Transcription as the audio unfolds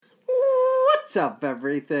What's up,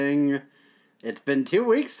 everything? It's been 2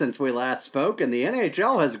 weeks since we last spoke, and the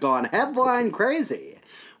NHL has gone headline crazy.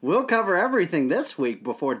 We'll cover everything this week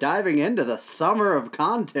before diving into the summer of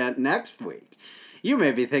content next week. You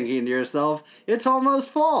may be thinking to yourself, it's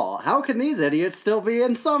almost fall. How can these idiots still be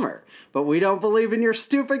in summer? But we don't believe in your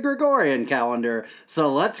stupid Gregorian calendar,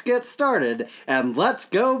 so let's get started, and let's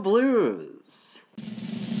go Blues!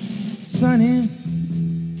 Sunny,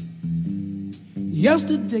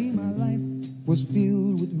 yesterday my life was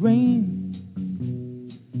filled with rain.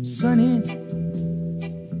 Sunny,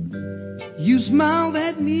 you smiled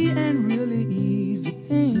at me and really eased the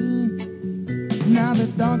pain. Now the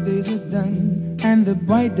dark days are done and the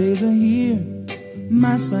bright days are here.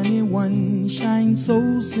 My sunny one shines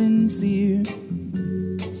so sincere.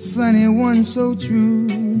 Sunny one so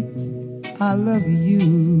true, I love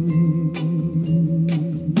you.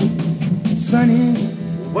 Sunny.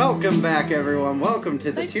 Welcome back, everyone. Welcome to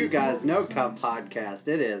the Two Guys No Cup podcast.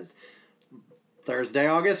 It is Thursday,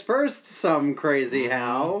 August 1st, some crazy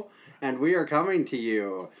how, and we are coming to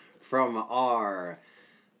you from our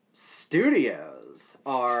studios,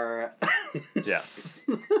 our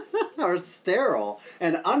our sterile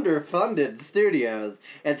and underfunded studios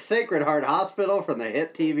at Sacred Heart Hospital from the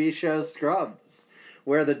hit TV show Scrubs,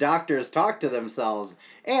 where the doctors talk to themselves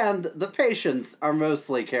and the patients are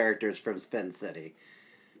mostly characters from Spin City.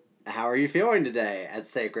 How are you feeling today at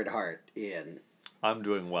Sacred Heart, Ian? I'm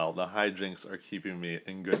doing well. The hijinks are keeping me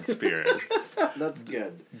in good spirits. That's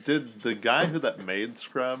good. Did the guy that made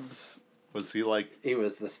Scrubs, was he like... He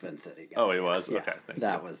was the Spin City guy. Oh, he was? Yeah, okay, thank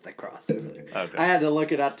that you. was the crossover. Okay. I had to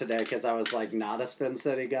look it up today because I was like not a Spin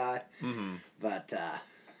City guy. Mm-hmm. But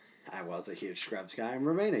I was a huge Scrubs guy and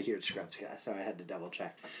remain a huge Scrubs guy, so I had to double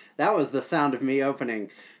check. That was the sound of me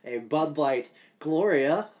opening a Bud Light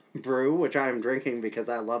Gloria brew, which I am drinking because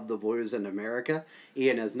I love the blues in America.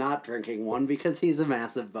 Ian is not drinking one because he's a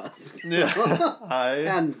massive buzz. Yeah,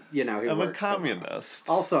 and he I'm a works communist.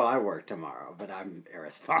 tomorrow. Also, I work tomorrow, but I'm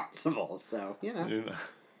irresponsible, so,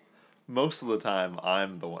 Most of the time,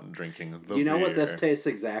 I'm the one drinking the You know beer. what this tastes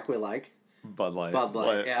exactly like? Bud Light. Bud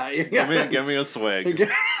Light, yeah. Give me a swig. give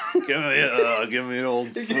me an old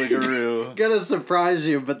swiggeroo. Gonna surprise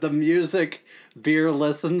you, but the music beer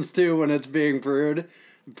listens to when it's being brewed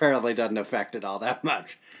apparently doesn't affect it all that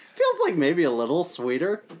much. Feels like maybe a little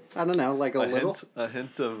sweeter. I don't know, like a little. A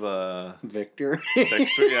hint of victory.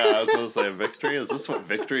 Victory. Yeah, I was going to say victory. Is this what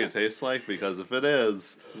victory tastes like? Because if it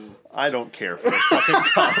is, I don't care for a second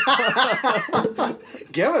cup.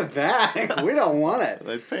 Give it back. We don't want it.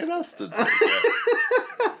 They paid us to take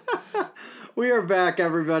it. We are back,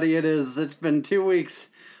 everybody. It's been 2 weeks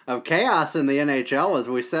of chaos in the NHL, as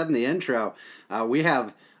we said in the intro. We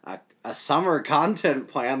have a summer content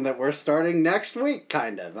plan that we're starting next week,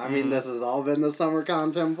 kind of. I mean, this has all been the summer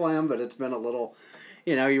content plan, but it's been a little,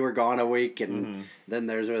 you were gone a week, and then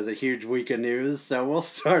there was a huge week of news, so we'll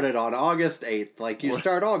start it on August 8th, like you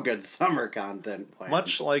start all good summer content plans.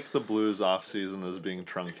 Much like the Blues off-season is being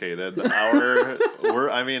truncated,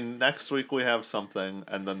 next week we have something,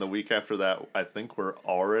 and then the week after that, I think we're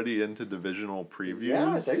already into divisional previews.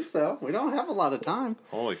 Yeah, I think so. We don't have a lot of time.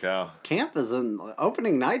 Holy cow. Camp is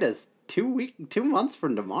opening night is 2 months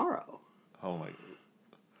from tomorrow. Oh my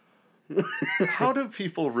God. How do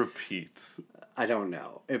people repeat? I don't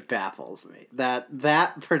know. It baffles me.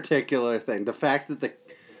 That particular thing, the fact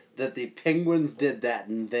that the Penguins did that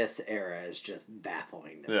in this era is just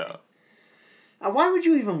baffling to me. Yeah. Why would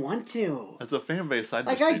you even want to? As a fan base, I'd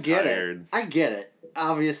just I be get tired. it. I get it.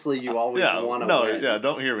 Obviously, you always want to win. Yeah,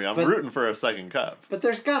 don't hear me. I'm rooting for a second cup. But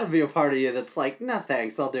there's got to be a part of you that's like, no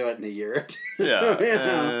thanks, I'll do it in a year or two.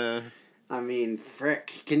 Yeah. I mean,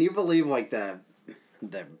 frick. Can you believe, like, the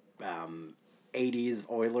 80s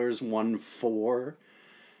Oilers won 4?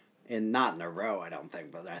 And not in a row, I don't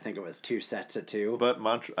think, but I think it was 2 sets of 2. But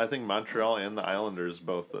I think Montreal and the Islanders,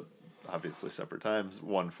 both at obviously separate times,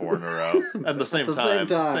 won 4 in a row. At the same time.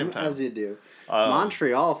 Same time, as you do.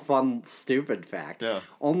 Montreal, fun, stupid fact. Yeah.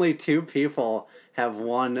 Only 2 people have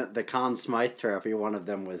won the Conn Smythe Trophy. One of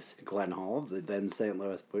them was Glenn Hall, the then St.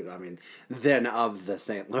 Louis Blues. I mean, then of the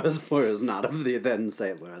St. Louis Blues, not of the then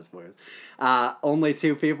St. Louis Blues. Only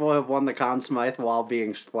 2 people have won the Conn Smythe while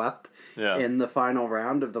being swept in the final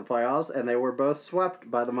round of the playoffs, and they were both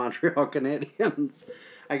swept by the Montreal Canadiens.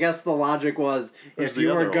 I guess the logic was, if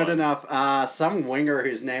you were good enough, some winger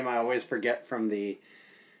whose name I always forget from the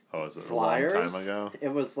Flyers. A long time ago? It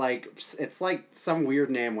was it's like some weird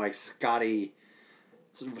name, like Scotty,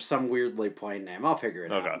 some weirdly plain name. I'll figure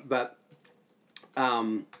it out. But,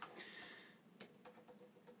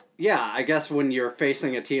 yeah, I guess when you're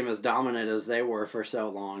facing a team as dominant as they were for so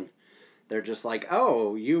long, they're just like,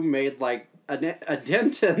 oh, you made like a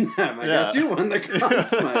dent in them. I guess you won the Conn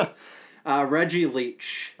Smythe. Reggie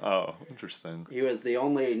Leach. Oh, interesting. He was the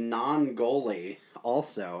only non-goalie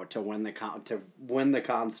also to win the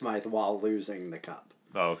Conn Smythe while losing the cup.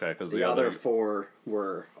 Oh, okay. Because the other four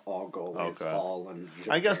were all goalies. Okay. Hall and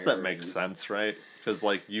Jabber I guess that makes sense, right? Because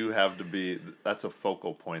like you have to be. That's a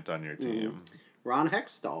focal point on your team. Ron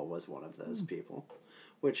Hextall was one of those people,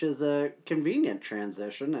 which is a convenient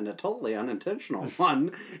transition and a totally unintentional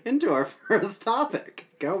one into our first topic.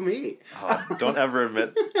 Go me. Oh, don't ever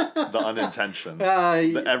admit the unintention.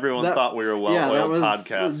 Everyone thought we were a well-oiled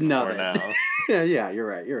podcast before now. Yeah, you're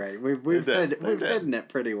right. We've hidden it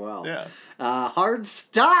pretty well. Yeah. Hard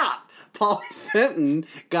stop! Paul Fenton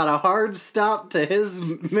got a hard stop to his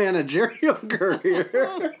managerial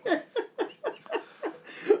career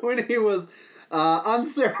when he was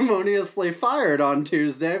unceremoniously fired on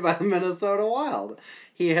Tuesday by the Minnesota Wild.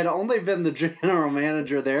 He had only been the general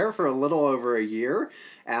manager there for a little over a year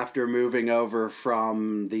after moving over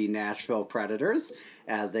from the Nashville Predators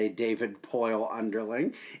as a David Poile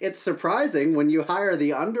underling. It's surprising when you hire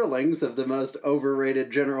the underlings of the most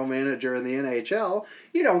overrated general manager in the NHL,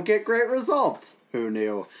 you don't get great results. Who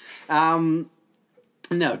knew? No,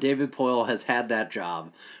 David Poile has had that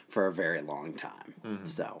job for a very long time. Mm-hmm.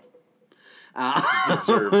 So...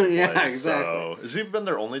 Deservedly. Yeah, exactly. So, has he been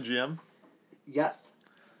their only GM? Yes.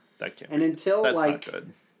 That can't. And be. until That's like not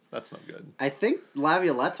good. That's not good. I think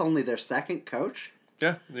Laviolette's only their second coach.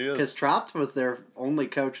 Yeah, he is. Because Trotz was their only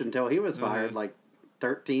coach until he was fired, like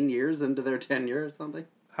 13 years into their tenure or something.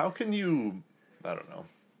 How can you? I don't know.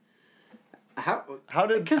 How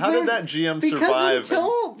did that GM survive? Because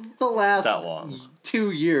until the last that long?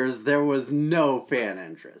 2 years, there was no fan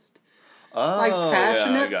interest. Like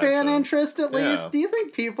passionate fan interest, at least. Yeah. Do you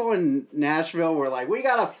think people in Nashville were like, "We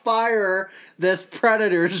gotta fire this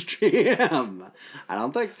Predators GM"? I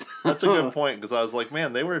don't think so. That's a good point, because I was like,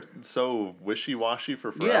 man, they were so wishy-washy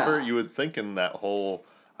for forever. Yeah. You would think in that whole,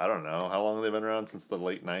 I don't know, how long have they been around, since the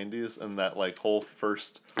late 90s, and that like whole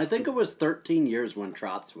first... I think it was 13 years when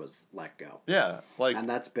Trotz was let go. Yeah, like... And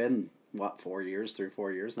that's been, what, 4 years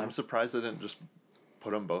now? I'm surprised they didn't just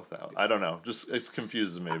put them both out. I don't know. Just, it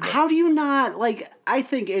confuses me. But... How do you not, like, I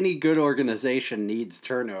think any good organization needs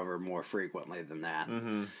turnover more frequently than that.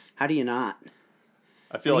 Mm-hmm. How do you not?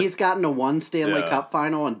 I feel like he's gotten to one Stanley Cup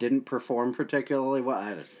final and didn't perform particularly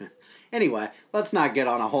well. Anyway, let's not get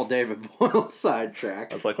on a whole David Poile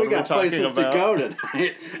sidetrack. I was like, we got places to go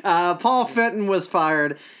tonight. Paul Fenton was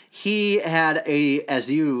fired. He had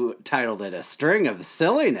as you titled it, a string of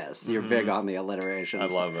silliness. You're big on the alliteration. I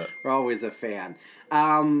love it. We're always a fan.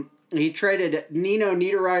 He traded Nino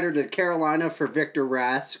Niederreiter to Carolina for Victor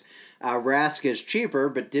Rask. Rask is cheaper,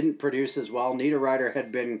 but didn't produce as well. Niederreiter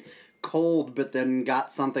had been cold, but then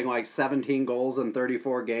got something like 17 goals in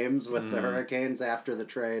 34 games with the Hurricanes after the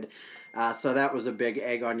trade. So that was a big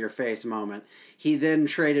egg on your face moment. He then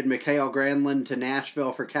traded Mikael Granlund to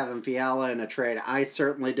Nashville for Kevin Fiala in a trade I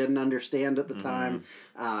certainly didn't understand at the time.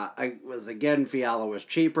 Fiala was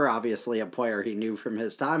cheaper, obviously a player he knew from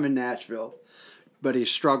his time in Nashville, but he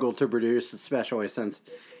struggled to produce, especially since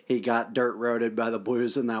he got dirt-roaded by the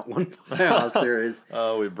Blues in that one playoff series.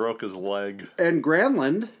 Oh, he broke his leg. And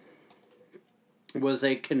Granlund was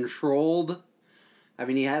a controlled... I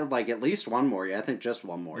mean, he had like at least one more year. I think just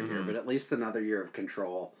one more year, but at least another year of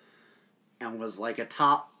control. And was like a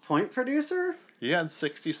top point producer. He had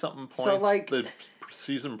 60-something points the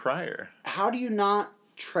season prior. How do you not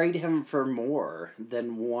trade him for more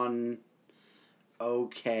than one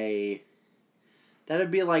okay...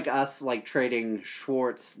 That'd be like us like trading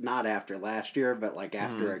Schwartz, not after last year, but like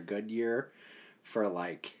after a good year for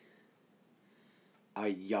like... a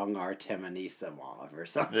young Artem Anisimov or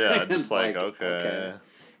something. Yeah, just like, okay.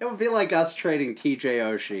 It would be like us trading TJ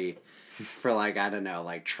Oshie for like, I don't know,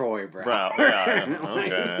 like Troy Brown. Yeah,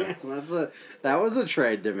 okay. That was a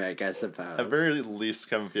trade to make, I suppose. At very least,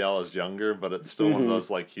 Kevin Fiala is younger, but it's still one of those,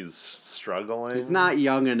 like, he's struggling. He's not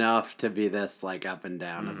young enough to be this, like, up and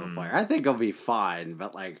down of a player. I think he'll be fine,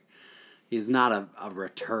 but, like, he's not a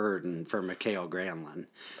return for Mikael Granlund.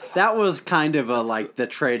 That was kind of like, the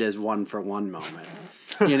trade is 1-for-1 moment.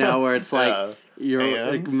 You know, where it's like,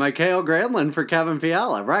 you're like, Mikael Granlund for Kevin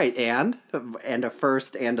Fiala. Right, and a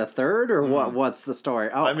first and a third? Or what's the story?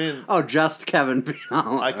 Oh, I mean... Oh, just Kevin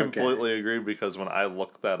Fiala. I completely agree, because when I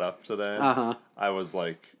looked that up today, I was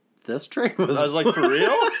like... This trade was... I was like, for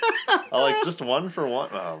real? Just 1-for-1?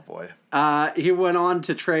 Oh, boy. He went on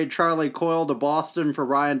to trade Charlie Coyle to Boston for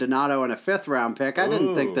Ryan Donato and a 5th-round pick. I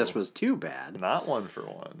didn't think this was too bad. Not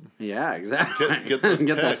 1-for-1. Yeah, exactly. Get those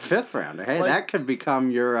Get that 5th rounder. Hey, that could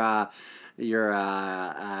become your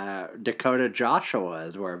Dakota Joshua,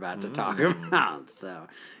 as we're about to talk about. So,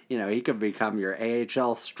 he could become your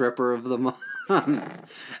AHL stripper of the month.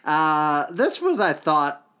 This was, I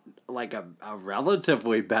thought, like a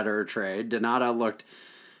relatively better trade. Donato looked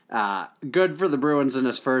good for the Bruins in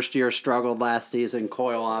his first year, struggled last season.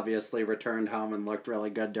 Coyle obviously returned home and looked really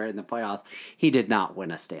good during the playoffs. He did not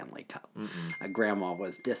win a Stanley Cup. Grandma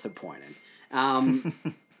was disappointed. But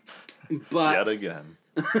Yet again.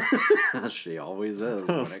 she always is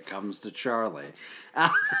when it comes to Charlie.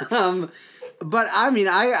 But I mean,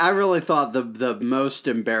 I really thought the most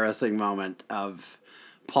embarrassing moment of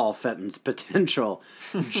Paul Fenton's potential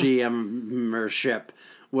GM-ership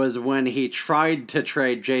was when he tried to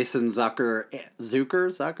trade Jason Zucker?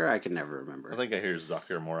 I can never remember. I think I hear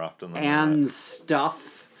Zucker more often than and that.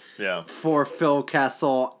 stuff Yeah. for Phil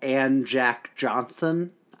Kessel and Jack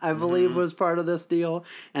Johnson, I believe, was part of this deal.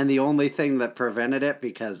 And the only thing that prevented it,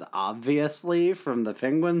 because obviously from the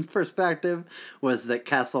Penguins' perspective, was that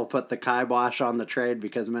Kessel put the kibosh on the trade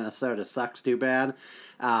because Minnesota sucks too bad.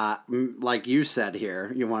 Like you said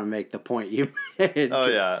here, you want to make the point you made. Oh,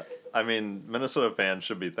 yeah. I mean, Minnesota fans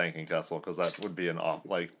should be thanking Kessel because that would be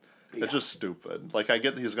it's just stupid. Like, I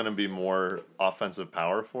get that he's going to be more offensive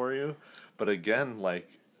power for you, but again, like,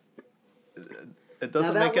 it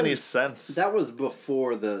doesn't make any sense. That was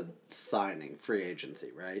before the signing, free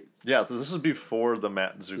agency, right? Yeah, this is before the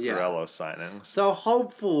Matt Zuccarello signing. So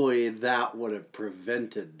hopefully that would have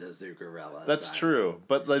prevented the Zuccarello That's signing. true,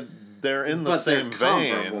 but they're in the same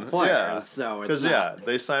vein. Players, yeah, so it's because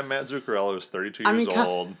they signed Matt Zuccarello, who's 32 years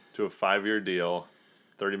old, to a 5-year deal,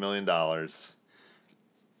 $30 million.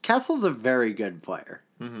 Kessel's a very good player.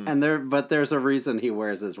 And there's a reason he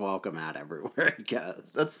wears his welcome hat everywhere he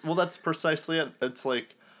goes. That's precisely it. It's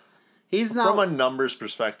like, he's not, from a numbers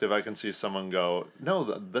perspective, I can see someone go, no,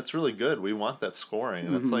 that's really good. We want that scoring.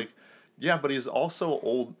 And it's like, yeah, but he's also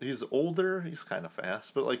old. He's older. He's kind of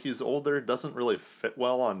fast, but like he's older, doesn't really fit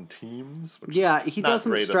well on teams. He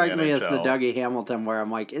doesn't strike me as the Dougie Hamilton where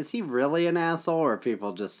I'm like, is he really an asshole, or are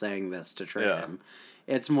people just saying this to trade him?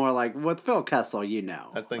 It's more like with Phil Kessel, I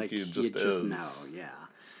think like, he just know, yeah.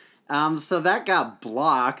 So that got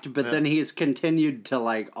blocked, but then he's continued to,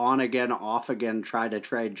 like, on again, off again, try to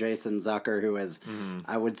trade Jason Zucker, who is,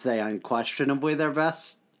 I would say, unquestionably their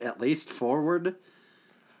best, at least forward,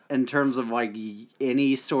 in terms of, like,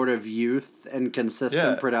 any sort of youth and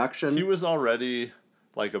consistent production. He was already,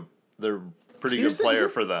 like, they're pretty good player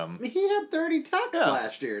for them. He had 30 tucks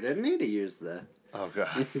last year, didn't he, to use the... Oh,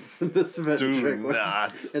 God. The Smith Do trick.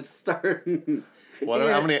 not. It's starting...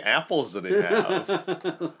 How many apples did he have?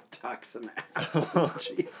 Tucks and apples.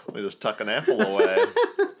 Jeez. We just tuck an apple away.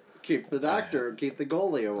 Keep the doctor, keep the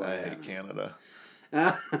goalie away. I hate Canada.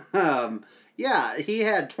 Yeah, he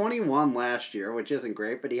had 21 last year, which isn't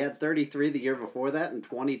great, but he had 33 the year before that and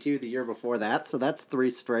 22 the year before that, so that's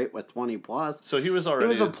 3 straight with 20 plus. So he was already... He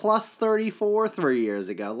was a plus 34 3 years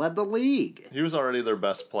ago, led the league. He was already their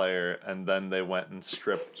best player, and then they went and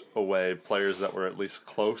stripped away players that were at least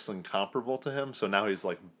close and comparable to him, so now he's,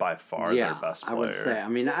 like, by far their best player. I would say. I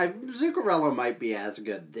mean, Zuccarello might be as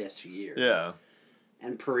good this year. Yeah.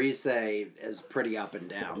 And Parise is pretty up and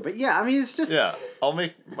down. But yeah, I mean, it's just... Yeah, I'll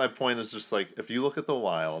make... My point is just, like, if you look at the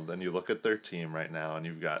Wild, and you look at their team right now, and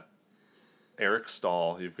you've got Eric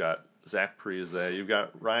Stahl, you've got Zach Parise, you've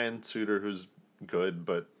got Ryan Suter, who's good,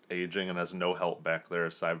 but aging and has no help back there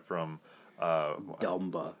aside from...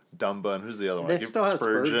 Dumba, and who's the other one? They still have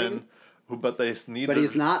Spurgeon. But they need... But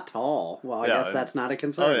he's not tall. Well, I guess that's not a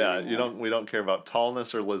concern anymore. We don't care about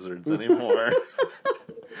tallness or lizards anymore.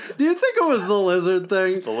 Do you think it was the lizard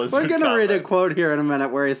thing? The lizard We're going to read a comment. quote here in a minute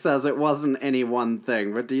where he says it wasn't any one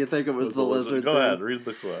thing, but do you think it was the lizard Go thing? ahead, read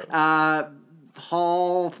the quote.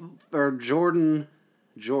 Hall or Jordan.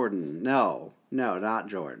 No, not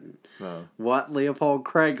Jordan. No. What Leopold?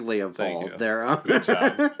 Craig Leopold. Thank you. Their own. Good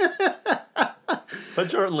job. But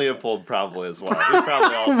Jordan Leopold probably as well. He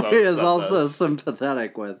probably also He is said also this.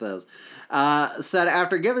 sympathetic with this. Said,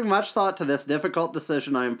 after giving much thought to this difficult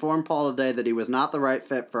decision, I informed Paul today that he was not the right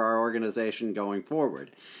fit for our organization going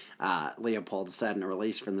forward. Leopold said in a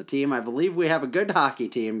release from the team, I believe we have a good hockey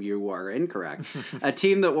team. You are incorrect. A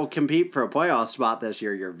team that will compete for a playoff spot this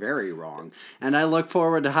year. You're very wrong. And I look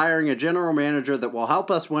forward to hiring a general manager that will help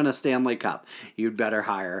us win a Stanley Cup. You'd better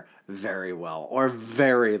hire very well or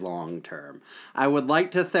very long term. I would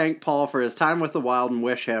like to thank Paul for his time with the Wild and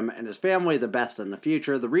wish him and his family the best in the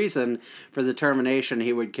future. The reason for the termination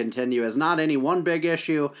he would continue is not any one big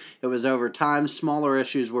issue. It was over time. Smaller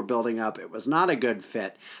issues were building up. It was not a good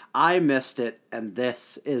fit. I missed it, and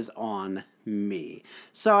this is on me.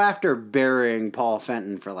 So after burying Paul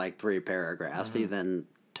Fenton for like 3 paragraphs, he then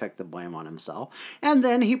took the blame on himself. And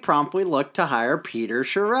then he promptly looked to hire Peter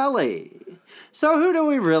Chiarelli. So who do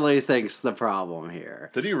we really think's the problem here?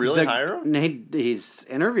 Did he really hire him? He's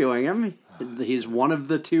interviewing him. He's one of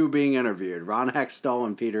the two being interviewed, Ron Hextall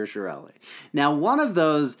and Peter Chiarelli. Now, one of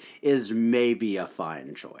those is maybe a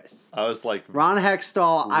fine choice. I was like, Ron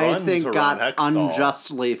Hextall, I think, got Hextall.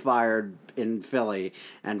 unjustly fired in Philly,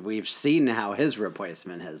 and we've seen how his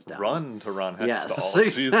replacement has done. Run to Ron Hextall. Yes,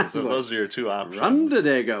 Jesus, exactly. if those are your two options. Run to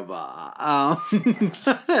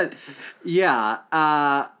Dagobah. But, yeah.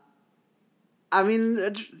 I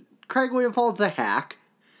mean, Craig Leopold's a hack.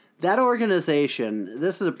 That organization,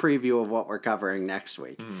 this is a preview of what we're covering next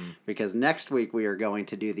week. Because next week we are going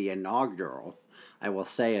to do the inaugural. I will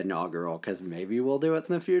say inaugural because maybe we'll do it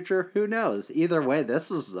in the future. Who knows? Either way,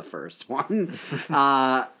 this is the first one.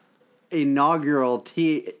 Inaugural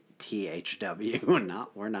THW.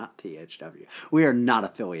 We're not THW. We are not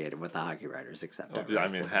affiliated with the Hockey Writers except I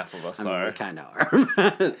mean, half of us I mean, are. we kind of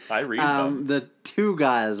are. I read them. The Two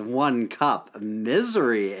Guys, One Cup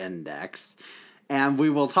Misery Index. And we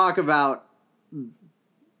will talk about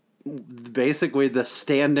basically the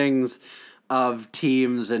standings of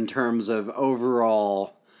teams in terms of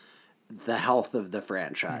overall the health of the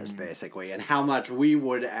franchise, basically, and how much we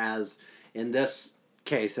would, as in this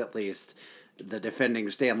case at least, the defending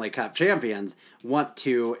Stanley Cup champions, want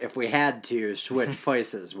to, if we had to, switch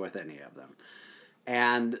places with any of them.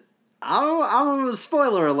 And I'm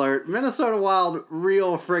spoiler alert, Minnesota Wild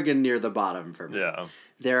real friggin' near the bottom for me. Yeah.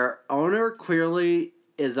 Their owner clearly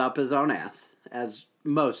is up his own ass, as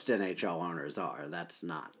most NHL owners are. That's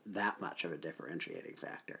not that much of a differentiating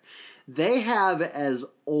factor. They have as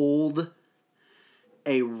old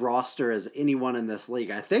a roster as anyone in this league.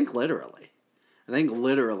 I think literally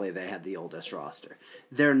they had the oldest roster.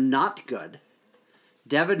 They're not good.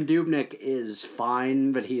 Devin Dubnyk is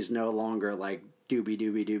fine, but he's no longer like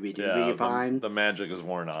doobie fine. The magic is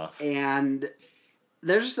worn off. And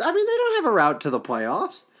they don't have a route to the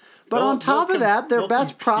playoffs. But on top of that, their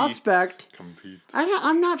best prospect.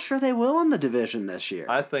 I'm not sure they will in the division this year.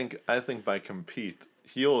 I think by compete,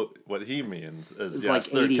 what he means is It's yes, like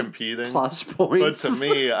they're 80 competing plus points. But to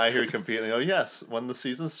me, I hear competing. And go, yes, when the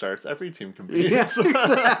season starts, every team competes. Yes,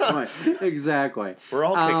 exactly. We're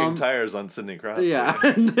all kicking tires on Sidney Crosby. Yeah,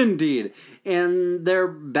 indeed. And their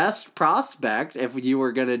best prospect, if you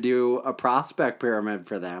were going to do a prospect pyramid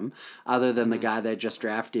for them, other than the guy they just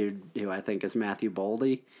drafted, who I think is Matthew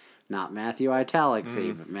Boldy. Not Matthew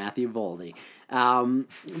Italicsy, but Matthew Boldy.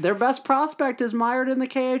 Their best prospect is mired in the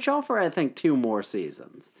KHL for, I think, 2 more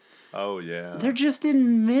seasons. Oh, yeah. They're just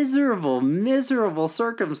in miserable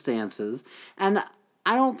circumstances. And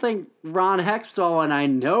I don't think Ron Hextall, and I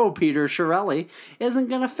know Peter Chiarelli, isn't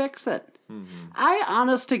going to fix it. I,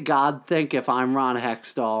 honest to God, think if I'm Ron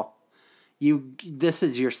Hextall, this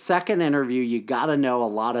is your second interview. You got to know a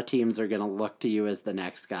lot of teams are going to look to you as the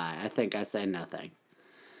next guy. I think I say nothing.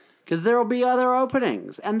 Because there will be other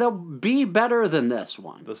openings, and they'll be better than this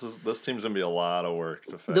one. This team's gonna be a lot of work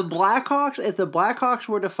to fix. The Blackhawks, if the Blackhawks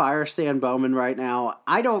were to fire Stan Bowman right now,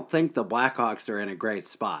 I don't think the Blackhawks are in a great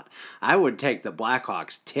spot. I would take the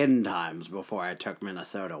Blackhawks 10 times before I took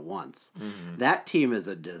Minnesota once. That team is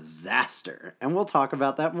a disaster, and we'll talk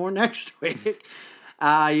about that more next week.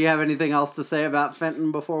 You have anything else to say about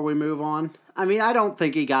Fenton before we move on? I mean, I don't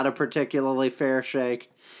think he got a particularly fair shake.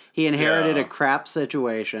 He inherited a crap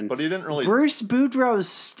situation. But he didn't really... Bruce Boudreau's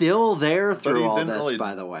still there through all this,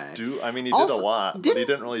 by the way. He did a lot, but he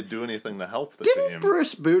didn't really do anything to help the team. Didn't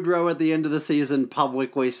Bruce Boudreau at the end of the season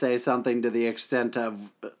publicly say something to the extent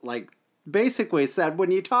of, like, basically said,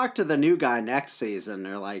 when you talk to the new guy next season,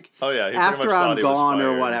 they're like, oh, yeah, after I'm gone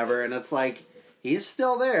or whatever, and it's like, he's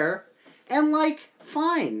still there. And, like,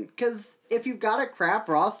 fine, because if you've got a crap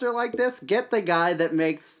roster like this, get the guy that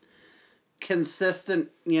makes... consistently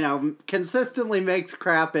makes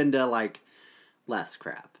crap into, like, less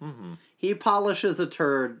crap. He polishes a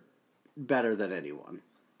turd better than anyone.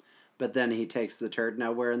 But then he takes the turd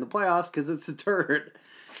nowhere in the playoffs because it's a turd.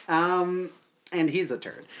 And he's a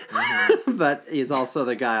turd. But he's also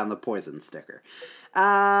the guy on the poison sticker.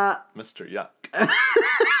 Mr. Yuck.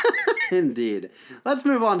 Indeed. Let's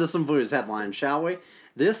move on to some Blues headlines, shall we?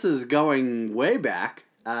 This is going way back.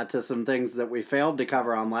 To some things that we failed to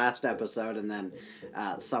cover on last episode, and then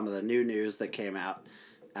some of the new news that came out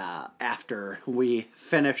after we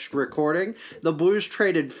finished recording. The Blues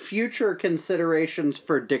traded future considerations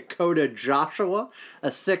for Dakota Joshua, a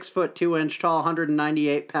 6'2" tall,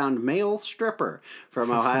 198-pound male stripper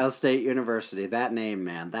from Ohio State University. That name,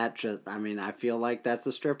 man, I feel like that's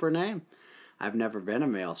a stripper name. I've never been a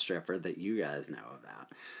male stripper that you guys know about.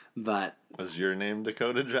 But Was your name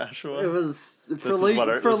Dakota Joshua? it was for This is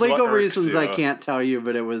what legal irks reasons you. I can't tell you,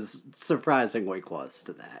 but it was surprisingly close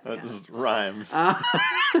to that. That yes. just rhymes.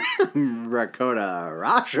 Rakota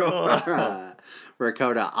Oshawa.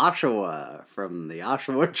 Rakota Oshawa from the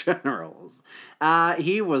Oshawa Generals.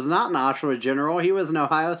 He was not an Oshawa General. He was an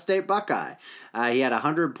Ohio State Buckeye. He had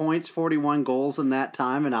 100 points, 41 goals in that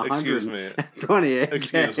time, and 128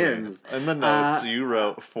 Excuse games. me. In the notes, you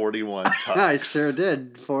wrote 41 tucks. I sure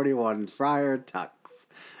did. 41 Friar Tucks.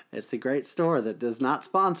 It's a great store that does not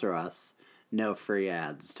sponsor us. No free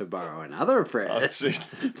ads to borrow another phrase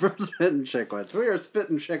from Spittin' Chicklets. We are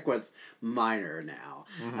Spittin' Chicklets minor now.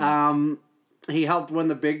 Mm-hmm. He helped win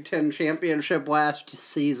the Big Ten championship last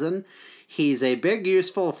season. He's a big,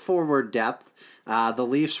 useful forward depth. The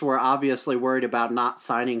Leafs were obviously worried about not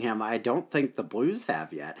signing him. I don't think the Blues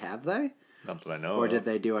have yet, have they? Not that I know Or of. did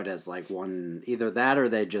they do it as like one, either that or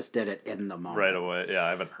they just did it in the moment? Right away. Yeah, I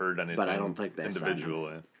haven't heard anything But I don't think they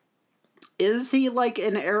individually. Is he like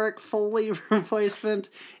an Eric Foley replacement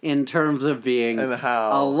in terms of being And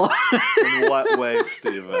how? In what way,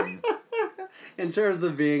 Steven? In terms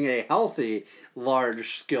of being a healthy,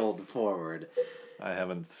 large, skilled forward? I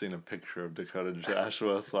haven't seen a picture of Dakota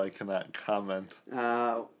Joshua, so I cannot comment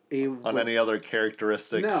On any other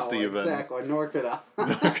characteristics, no, Steven. exactly. Nor could I.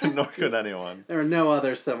 Nor could anyone. There are no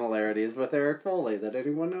other similarities with Eric Foley that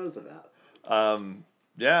anyone knows about.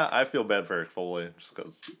 Yeah, I feel bad for Eric Foley just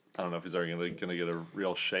because I don't know if he's ever going to get a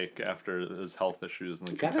real shake after his health issues and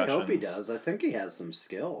the concussions. I hope he does. I think he has some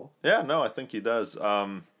skill. Yeah, no, I think he does.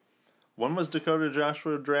 When was Dakota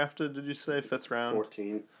Joshua drafted, did you say? 5th round?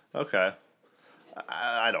 14. Okay.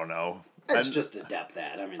 I don't know. It's just a depth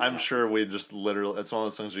ad. I mean, I'm sure we just literally, it's one of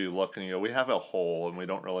those things where you look and you go, we have a hole and we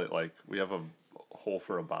don't really we have a hole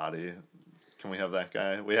for a body. Can we have that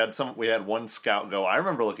guy? We had one scout go, I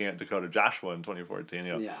remember looking at Dakota Joshua in 2014.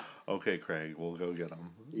 You know, yeah. Okay, Craig, we'll go get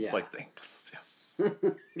him. Yeah. It's like, thanks, yes. Got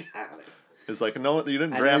it. It's like, no, you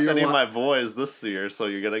didn't draft any of my boys this year, so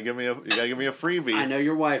you gotta give me a freebie. I know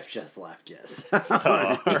your wife just left, yes. All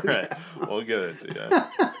right, we'll give it to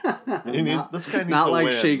you. This guy needs Not to like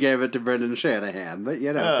win. she gave it to Brendan Shanahan, but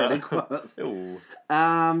pretty close. Ooh.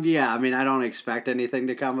 Yeah, I mean, I don't expect anything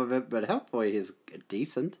to come of it, but hopefully he's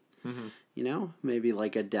decent. Mm-hmm. You know, maybe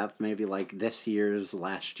like a depth, maybe like last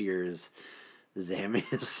year's Sammy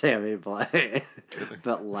play,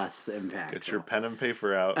 but less impactful. Get your pen and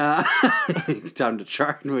paper out. Time to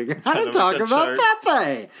chart. We gotta talk about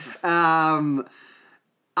Pepe.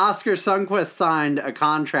 Oscar Sundqvist signed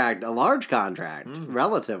a large contract,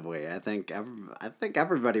 relatively. I think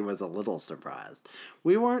everybody was a little surprised.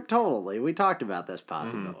 We weren't totally. We talked about this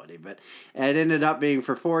possibility, but it ended up being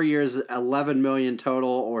for 4 years, $11 million total,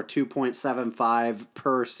 or $2.75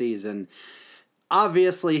 per season.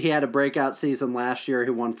 Obviously, he had a breakout season last year.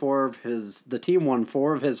 The team won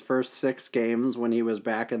 4 of his first 6 games when he was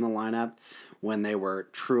back in the lineup, when they were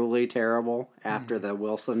truly terrible after the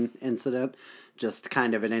Wilson incident. Just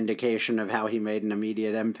kind of an indication of how he made an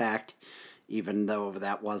immediate impact, even though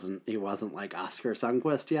he wasn't like Oscar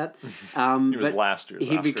Sundqvist yet. He was last year's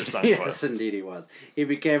Oscar Sundqvist. Yes, indeed he was. He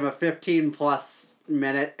became a 15-plus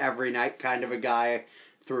minute every night kind of a guy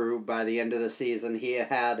by the end of the season. He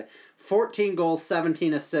had 14 goals,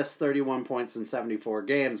 17 assists, 31 points in 74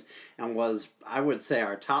 games, and was, I would say,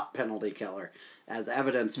 our top penalty killer, as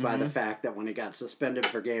evidenced by the fact that when he got suspended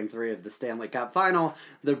for Game 3 of the Stanley Cup Final,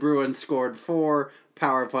 the Bruins scored 4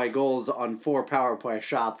 power play goals on 4 power play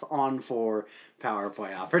shots on 4 power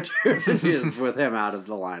play opportunities with him out of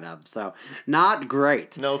the lineup. So, not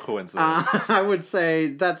great. No coincidence. I would say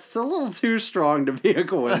that's a little too strong to be a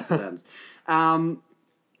coincidence.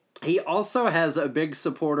 He also has a big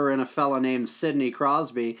supporter in a fella named Sidney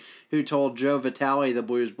Crosby, who told Joe Vitale, the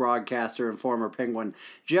Blues broadcaster and former Penguin,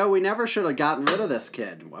 "Joe, we never should have gotten rid of this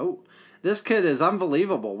kid. Whoa. This kid is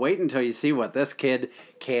unbelievable. Wait until you see what this kid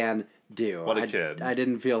can do." What a kid. I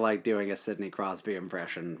didn't feel like doing a Sidney Crosby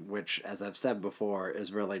impression, which, as I've said before,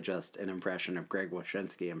 is really just an impression of Greg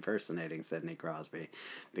Wyshynski impersonating Sidney Crosby,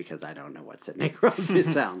 because I don't know what Sidney Crosby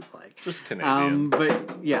sounds like. Just Canadian.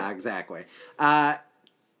 But, yeah, exactly.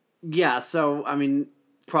 Yeah, so, I mean,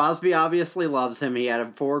 Crosby obviously loves him. He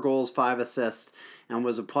had 4 goals, 5 assists, and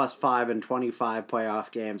was a +5 in 25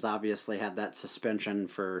 playoff games. Obviously had that suspension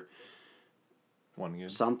for 1 game.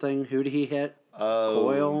 something. Who did he hit?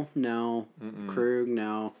 Coyle? No. Krug?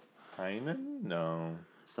 No. Heinen? No.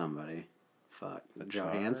 Somebody. Fuck.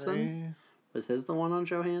 Johansson? Was his the one on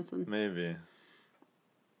Johansson? Maybe.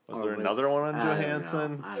 Was there another one on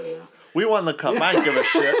Johansson? I don't know. We won the cup. I don't give a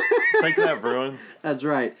shit. Take that, Bruins. That's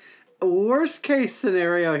right. Worst case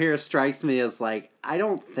scenario here strikes me as like, I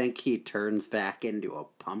don't think he turns back into a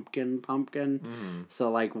pumpkin. So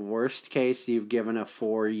like worst case, you've given a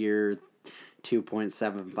 4-year,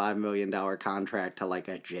 $2.75 million contract to like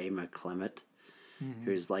a Jay McClement,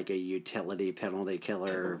 who's like a utility penalty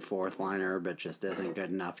killer, fourth liner, but just isn't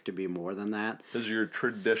good enough to be more than that. Is your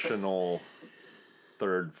traditional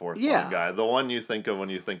third, fourth Yeah. line guy. The one you think of when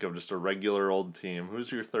you think of just a regular old team.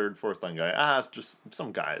 Who's your third, fourth line guy? It's just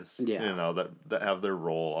some guys, Yeah. that have their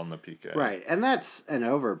role on the PK. Right, and that's an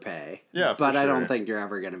overpay. Yeah, but for I don't sure. think you're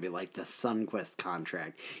ever going to be like, the Sunquist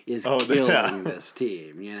contract is Oh, killing yeah. this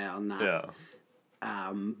team, not. Yeah.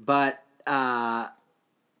 But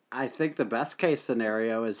I think the best case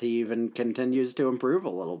scenario is he even continues to improve a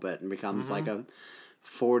little bit and becomes like a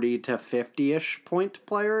 40 to 50-ish point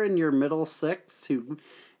player in your middle six who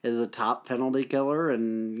is a top penalty killer.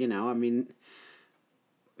 And, I mean,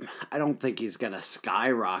 I don't think he's going to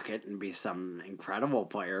skyrocket and be some incredible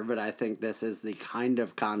player, but I think this is the kind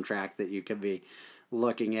of contract that you could be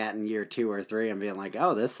looking at in year 2 or 3 and being like,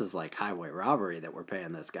 oh, this is like highway robbery that we're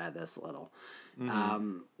paying this guy this little.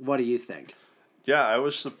 What do you think? Yeah, I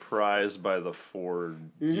was surprised by the 4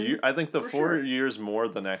 year. I think the For 4 sure. years more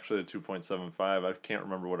than actually the 2.75. I can't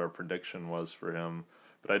remember what our prediction was for him,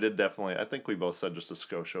 but I think we both said just a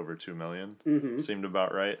skosh over $2 million. Seemed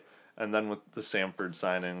about right. And then with the Samford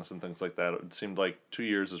signings and things like that, it seemed like 2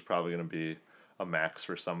 years is probably going to be a max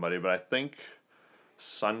for somebody. But I think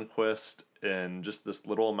Sundqvist, in just this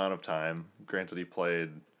little amount of time, granted he played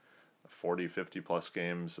 40, 50 plus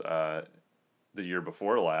games the year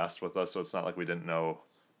before last with us, so it's not like we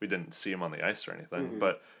didn't see him on the ice or anything.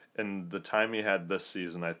 But in the time he had this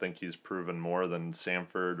season, I think he's proven more than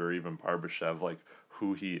Samford or even Barbashev, like,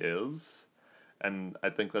 who he is. And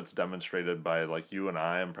I think that's demonstrated by, like, you and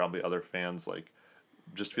I and probably other fans, like,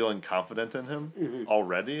 just feeling confident in him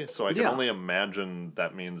already. So I can only imagine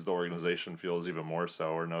that means the organization feels even more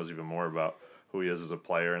so or knows even more about who he is as a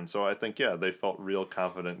player. And so I think, they felt real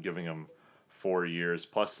confident giving him 4 years.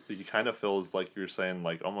 Plus, he kind of feels, like you're saying,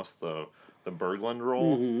 like almost the Berglund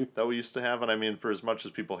role that we used to have. And I mean, for as much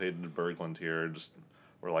as people hated Berglund here, just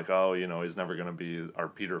we're like, oh, he's never going to be our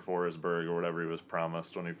Peter Forsberg or whatever he was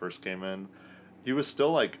promised when he first came in. He was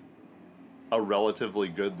still, like, a relatively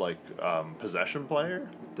good, like, possession player.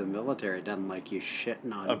 The military doesn't like you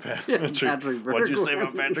shitting on Patrick Berglund. What'd you say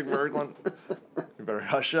about Patrick Berglund? You better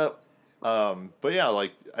hush up. But yeah,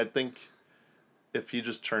 like, I think if he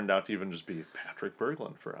just turned out to even just be Patrick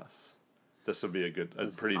Berglund for us, this would be a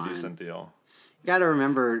pretty fine. decent deal. You got to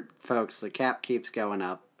remember, folks, the cap keeps going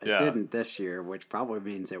up. It Yeah. didn't this year, which probably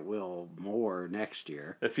means it will more next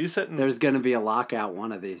year. If he's hitting, There's going to be a lockout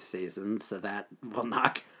one of these seasons, so that will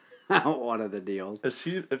knock out one of the deals.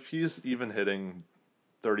 if he's even hitting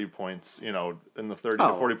 30 points, in the 30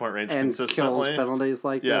 to 40 point range and consistently, kills penalties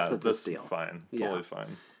like yeah, this, it's that's a steal. fine, Yeah. totally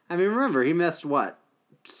fine. I mean, remember, he missed,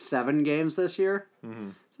 7 games this year? Mm-hmm.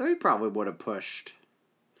 So he probably would have pushed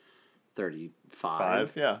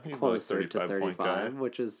 35. Yeah, he's like Closer to 35 point guy. 35,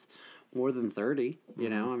 which is more than 30, I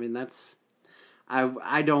mean, that's...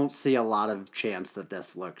 I don't see a lot of chance that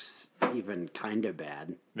this looks even kind of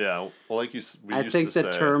bad. Yeah, well, like we I used think to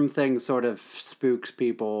the say, term thing sort of spooks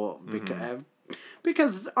people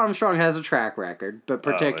because Armstrong has a track record, but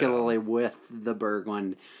particularly with the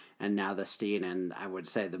Berglund and now the Steen, and I would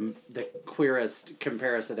say the queerest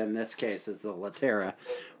comparison in this case is the Laterra,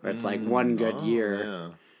 where it's like one good year, yeah.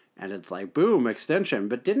 and it's like, boom, extension.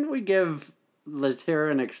 But didn't we give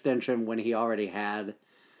Laterra an extension when he already had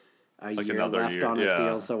a Like year another left year, on his yeah.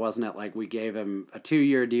 deal? So wasn't it like we gave him a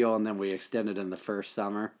 2-year deal and then we extended in the first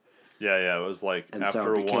summer? Yeah, it was like And after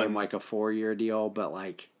so it became one, like a 4-year deal, but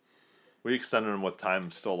like... we extended him with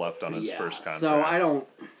time still left on his first contract. So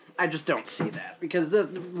I just don't see that. Because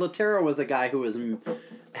Laterra was a guy who was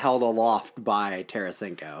held aloft by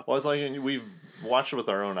Tarasenko. Well, it's like we watched it with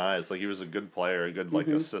our own eyes. Like, he was a good player, a good like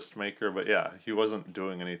assist maker, but yeah, he wasn't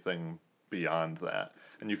doing anything beyond that.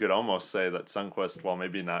 And you could almost say that Sundqvist, while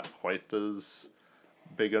maybe not quite as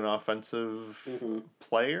big an offensive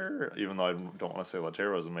player, even though I don't want to say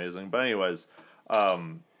Laterra was amazing, but anyways,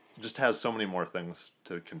 just has so many more things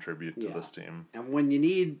to contribute to this team. And when you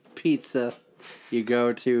need pizza, you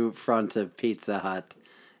go to front of Pizza Hut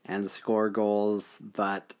and score goals,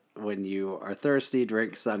 but when you are thirsty,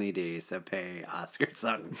 drink Sunny D, so pay Oscar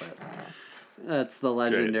Sundqvist. That's the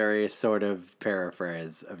legendary sort of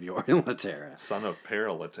paraphrase of Jori Laterra. Son of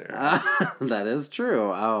Para Laterra. That is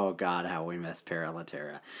true. Oh, God, how we miss Para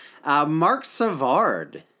Laterra. Mark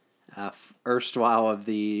Savard, erstwhile of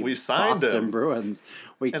the We signed Boston him. Bruins.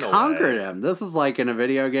 We In a conquered way. him. This is like in a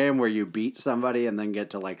video game where you beat somebody and then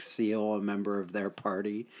get to like seal a member of their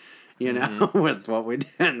party. You know, it's what we did.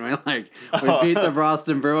 We beat the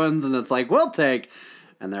Boston Bruins, and it's like, we'll take.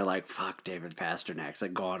 And they're like, fuck, David Pasternak's a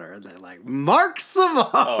goner. And they're like, Mark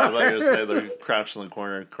Savard. Oh, I thought you were going to say they're crouched in the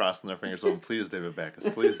corner, crossing their fingers, going, please, David Backus.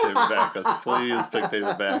 Please, David Backus. Please pick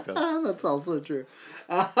David Backus. That's also true.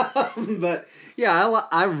 But, yeah,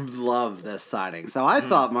 I love this signing. So I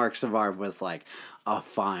thought Mark Savard was, like, a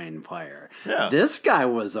fine player. Yeah. This guy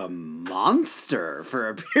was a monster for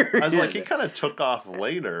a period. I was like, he kind of took off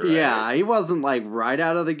later. Right? Yeah, he wasn't, like, right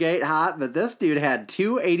out of the gate hot, but this dude had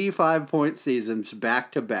 2 85-point seasons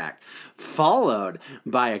back-to-back, followed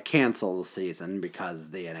by a canceled season because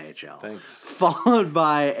of the NHL. Thanks. Followed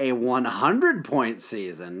by a 100-point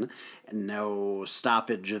season. No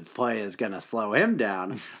stoppage of play is going to slow him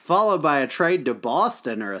down. Followed by a trade to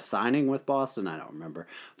Boston, or a signing with Boston, I don't remember.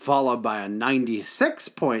 Followed by a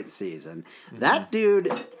 96-point season. That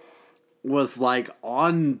dude was, like,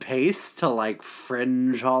 on pace to, like,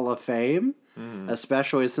 fringe Hall of Fame.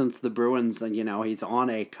 Especially since the Bruins, you know, he's on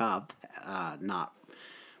a cup. Not,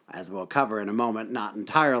 as we'll cover in a moment, not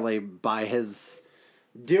entirely by his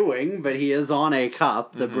doing, but he is on a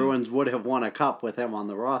cup. The Bruins would have won a cup with him on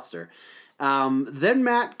the roster. Then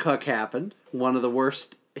Matt Cook happened, one of the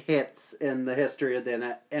worst hits in the history of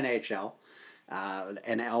the NHL.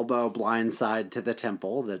 An elbow blindside to the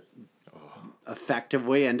temple that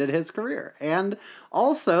effectively ended his career. And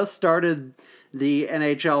also started the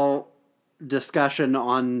NHL discussion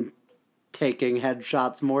on taking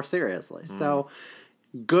headshots more seriously. So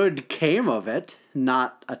good came of it.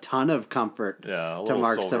 Not a ton of comfort to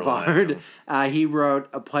Mark Savard. He wrote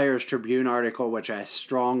a Players Tribune article, which I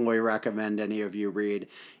strongly recommend any of you read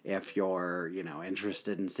if you're, you know,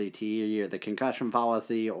 interested in CT or the concussion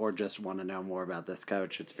policy, or just want to know more about this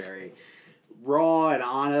coach. It's very raw and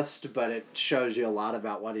honest, but it shows you a lot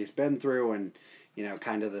about what he's been through and, you know,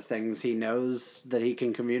 kind of the things he knows that he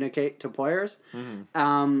can communicate to players.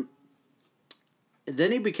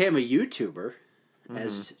 Then he became a YouTuber,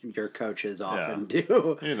 as your coaches often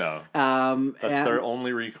do. You know, that's their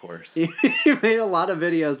only recourse. He made a lot of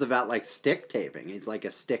videos about, like, stick taping. He's like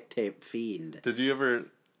a stick tape fiend. Did you ever...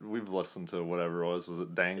 We've listened to whatever it was. Was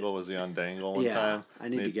it Dangle? Was he on Dangle one time? I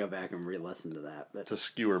need to go back and re-listen to that. But to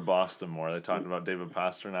skewer Boston more, they talked about David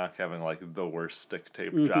Pastrnak having, like, the worst stick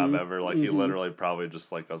tape job ever. Like, he literally probably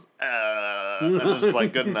just, like, goes, and it's just,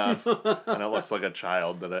 like, good enough. And it looks like a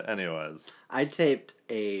child did it. Anyways. I taped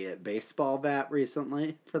a baseball bat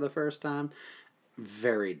recently for the first time.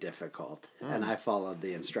 Very difficult. And I followed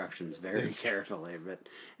the instructions very carefully.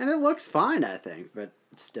 And it looks fine, I think, but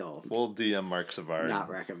still. We'll DM Mark Savard. Not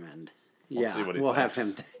recommend. We'll see what he we'll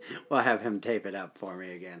thinks. have him tape it up for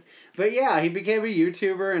me again. But yeah, he became a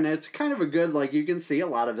YouTuber, and it's kind of a good, like, you can see a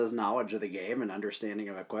lot of his knowledge of the game and understanding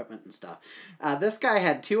of equipment and stuff. This guy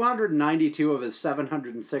had 292 of his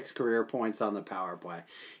 706 career points on the power play.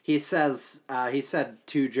 He said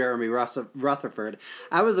to Jeremy Rutherford,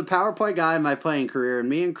 "I was a power play guy in my playing career, and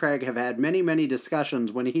me and Craig have had many, many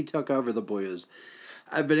discussions when he took over the Blues.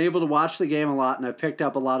 I've been able to watch the game a lot, and I've picked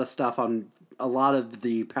up a lot of stuff on a lot of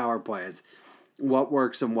the power plays, what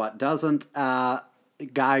works and what doesn't.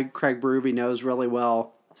 Guy Craig Berube knows really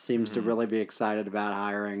well, seems to really be excited about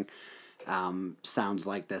hiring. Sounds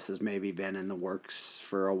like this has maybe been in the works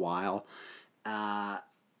for a while.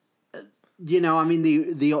 You know, I mean,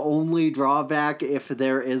 the only drawback, if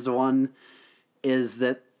there is one, is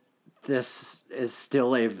that this is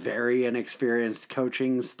still a very inexperienced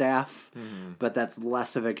coaching staff, but that's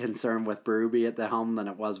less of a concern with Berube at the helm than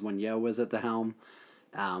it was when Yo was at the helm.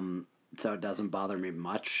 So it doesn't bother me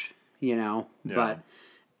much, you know. Yeah. But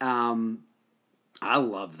I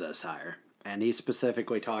love this hire. And he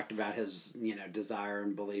specifically talked about his, you know, desire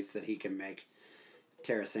and belief that he can make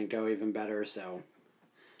Tarasenko even better. So,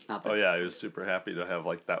 not that. Oh yeah, he was super happy to have,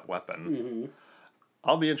 like, that weapon.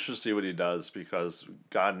 I'll be interested to see what he does, because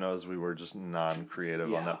God knows we were just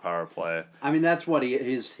non-creative on that power play. I mean, that's what he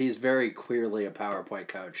is. He's very clearly a power play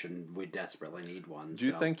coach, and we desperately need one. Do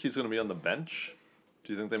you think he's going to be on the bench?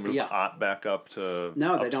 Do you think they move Ott back up to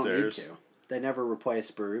No, they upstairs? don't need to. They never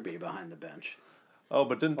replaced Berube behind the bench. Oh,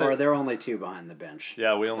 but didn't they? Or there are only two behind the bench.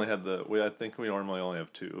 Yeah, we only had I think we normally only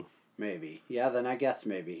have two. Maybe. Yeah, then I guess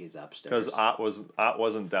maybe he's upstairs. Because Ott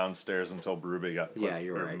wasn't downstairs until Berube got moved in.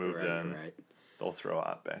 You're right. They'll throw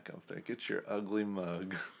Ott back up there. Get your ugly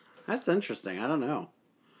mug. That's interesting. I don't know.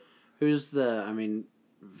 Who's Van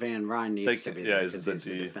Ryn needs to be there because he's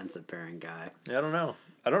the defensive pairing guy. Yeah,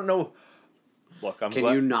 I don't know. Look, Can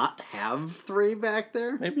you not have three back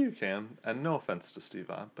there? Maybe you can. And no offense to Steve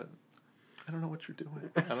Ott, but I don't know what you're doing.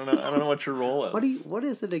 I don't know what your role is. What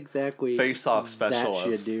is it exactly? Face-off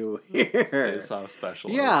specialist. That you do here. Face-off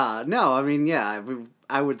specialist. Yeah, no,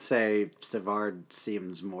 I would say Savard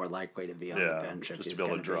seems more likely to be on the bench if just he's to be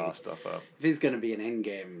able to gonna draw stuff up. if he's going to be an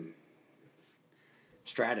in-game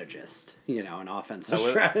strategist, an offensive I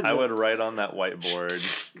strategist. would write on that whiteboard.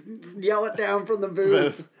 Yell it down from the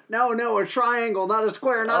booth. No, a triangle, not a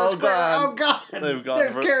square, not a square. God. Oh, God.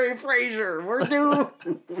 There's Kerry Frazier. We're due.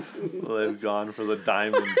 They've gone for the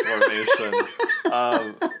diamond formation.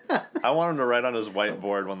 I want him to write on his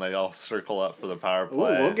whiteboard when they all circle up for the power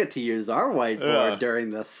play. Ooh, we'll get to use our whiteboard during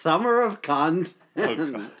the summer of content. Oh,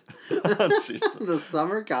 God. Oh, Jesus. The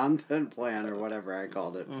summer content plan, or whatever I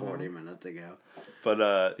called it 40 minutes ago.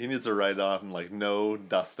 But he needs to write on, no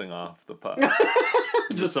dusting off the puck.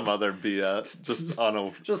 Just some other BS.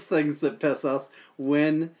 Just things that piss us.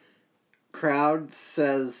 When crowd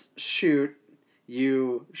says shoot,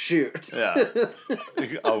 you shoot. Yeah.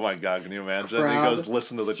 Oh my God, can you imagine? Crowd he goes,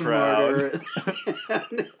 listen to the crowd.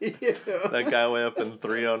 You. That guy way up in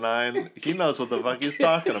 309, he knows what the fuck he's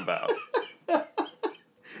talking about.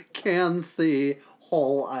 Can see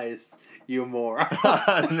whole ice, you moron.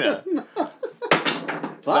 Yeah.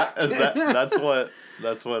 That's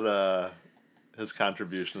what his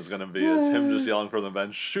contribution is going to be, is him just yelling from the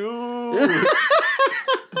bench, shoot!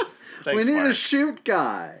 Thanks, we need Mark. a shoot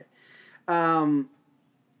guy.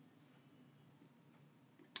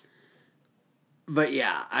 But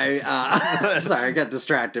yeah, sorry, I got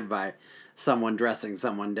distracted by someone dressing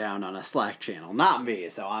someone down on a Slack channel. Not me,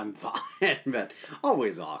 so I'm fine, but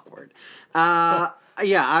always awkward.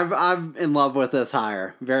 Yeah, I'm in love with this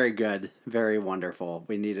hire. Very good. Very wonderful.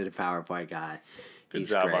 We needed a power play guy. Good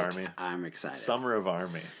job, great. Army. I'm excited. Summer of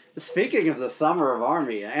Army. Speaking of the summer of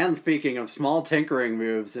Army, and speaking of small tinkering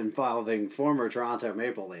moves involving former Toronto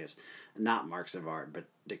Maple Leafs, not Mark Savard, but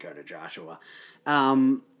Dakota Joshua,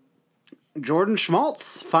 Jordan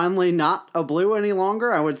Schmaltz, finally not a Blue any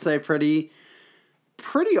longer. I would say pretty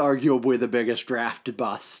arguably the biggest draft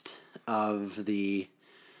bust of the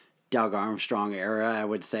Doug Armstrong era. I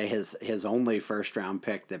would say his only first round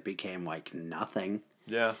pick that became nothing.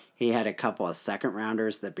 Yeah. He had a couple of second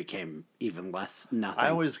rounders that became even less nothing. I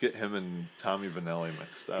always get him and Tommy Vanelli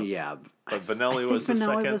mixed up. Yeah. But Vanelli was the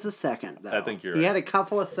second. Vanelli was a second, though. I think you're He right. had a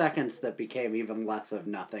couple of seconds that became even less of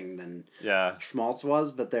nothing than Schmaltz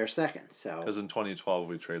was, but they're seconds. So. Because in 2012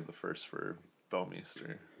 we traded the first for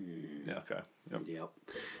Bowmeister. Yeah, okay. Yep.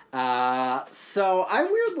 So I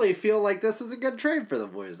weirdly feel like this is a good trade for the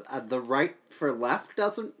Blues. The right for left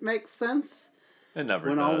doesn't make sense. It never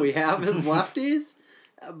when does. all we have is lefties.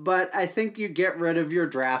 But I think you get rid of your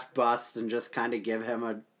draft bust and just kind of give him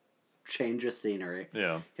a change of scenery.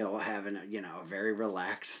 Yeah. He'll have a very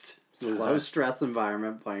relaxed, low stress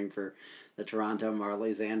environment playing for the Toronto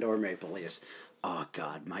Marlies and or Maple Leafs. Oh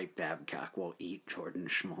God, Mike Babcock will eat Jordan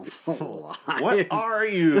Schmaltz alive. What are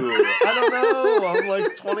you? I don't know.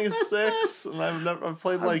 I'm 26 and I've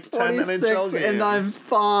played 10 NHL games. And I'm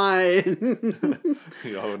fine.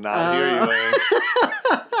 Yo, not here, you ain't.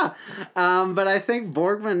 But I think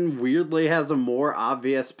Borgman weirdly has a more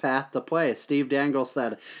obvious path to play. Steve Dangle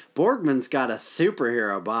said, Borgman's got a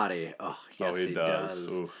superhero body. Oh, yes, he does.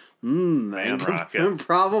 Man rocket.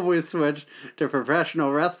 Probably switch to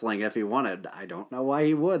professional wrestling if he wanted. I don't know why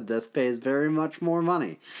he would. This pays very much more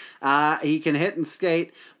money. He can hit and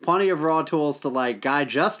skate. Plenty of raw tools to guy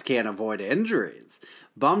just can't avoid injuries.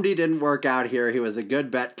 Bummed he didn't work out here. He was a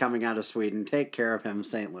good bet coming out of Sweden. Take care of him,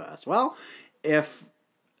 St. Louis. Well, if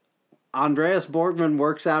Andreas Borgman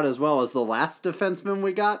works out as well as the last defenseman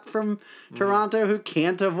we got from Toronto who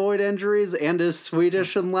can't avoid injuries and is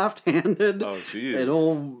Swedish and left-handed. Oh, jeez.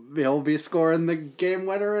 He'll be scoring the game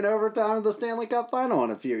winner in overtime of the Stanley Cup Final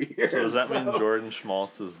in a few years. So does that mean Jordan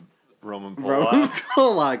Schmaltz is Roman Polak? Roman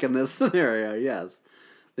Polak in this scenario, yes.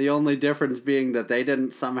 The only difference being that they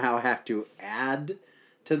didn't somehow have to add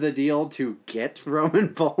to the deal to get Roman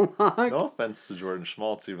Polak. No offense to Jordan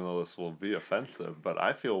Schmaltz, even though this will be offensive, but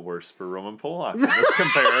I feel worse for Roman Polak in this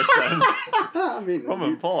comparison. I mean,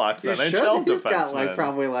 Roman Polak's NHL defenseman. He's got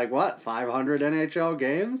probably 500 NHL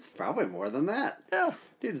games? Probably more than that. Yeah.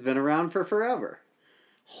 Dude's been around for forever.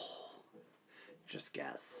 Just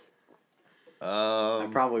guess. I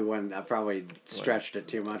probably stretched it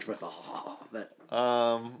too much with but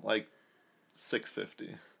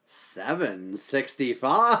 650.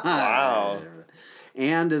 765. Wow.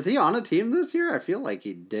 And is he on a team this year? I feel like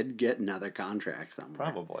he did get another contract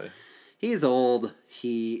somewhere. Probably. He's old.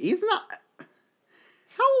 He's not.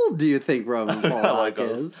 How old do you think Roman Polak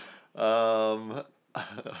is?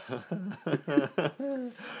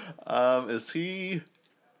 Is he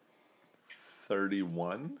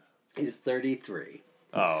 31? He's 33.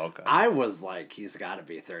 Oh, okay. I was he's got to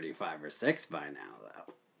be 35 or 6 by now,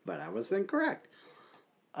 though. But I was incorrect.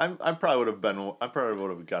 I probably would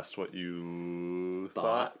have guessed what you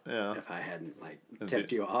thought. Yeah. If I hadn't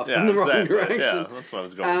tipped you off Yeah, in the wrong exactly. direction. Yeah, that's what I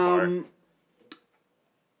was going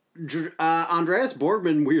for. Andreas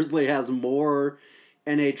Borgman weirdly has more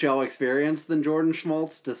NHL experience than Jordan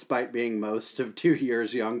Schmaltz, despite being most of 2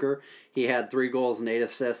 years younger. He had 3 goals and 8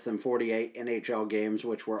 assists in 48 NHL games,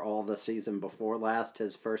 which were all the season before last,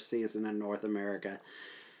 his first season in North America.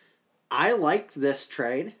 I like this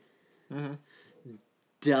trade. Mm-hmm.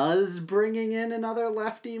 Does bringing in another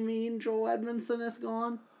lefty mean Joel Edmondson is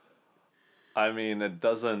gone? I mean, it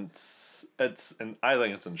doesn't. I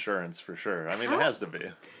think it's insurance for sure. I mean, it has to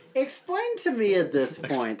be. Explain to me at this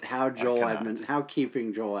point how cannot. how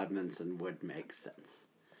keeping Joel Edmondson would make sense.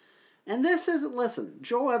 And this isn't, listen,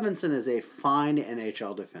 Joel Edmondson is a fine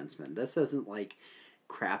NHL defenseman. This isn't like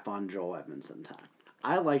crap on Joel Edmondson time.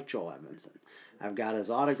 I like Joel Edmondson. I've got his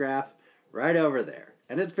autograph right over there.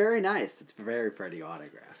 And it's very nice. It's a very pretty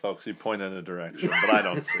autograph. Folks, you point in a direction, but I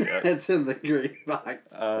don't see it. It's in the green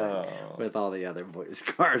box Oh. with all the other boys'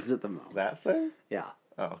 cards at the moment. That thing? Yeah.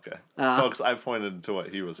 Oh, okay. Folks, I pointed to what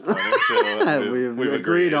he was pointing to. We've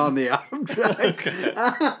agreed on the object. Okay.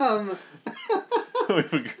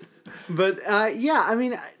 We've agreed. But, yeah, I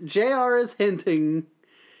mean, JR is hinting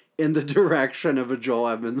in the direction of a Joel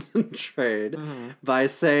Edmondson trade by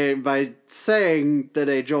saying that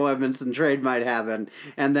a Joel Edmondson trade might happen,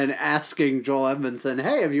 and then asking Joel Edmondson,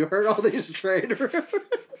 "Hey, have you heard all these trade rumors?"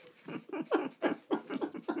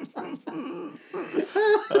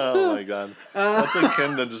 Oh my god, that's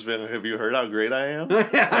akin to just being. Have you heard how great I am?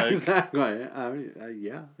 Yeah, exactly.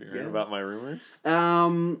 Yeah. You heard about my rumors?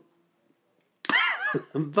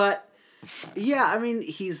 But yeah, I mean,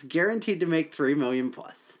 he's guaranteed to make $3 million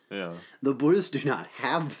plus. Yeah. The Blues do not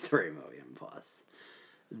have $3 million plus.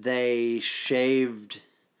 They shaved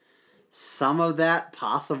some of that,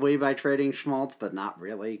 possibly by trading Schmaltz, but not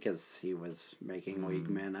really, because he was making league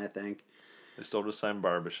min, I think. They still just signed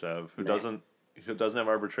Barbashev, who doesn't have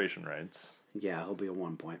arbitration rights. Yeah, he'll be a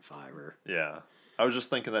 1.5er. Yeah. I was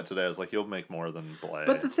just thinking that today. I was like, he'll make more than Blais.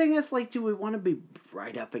 But the thing is, do we want to be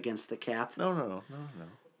right up against the cap? No.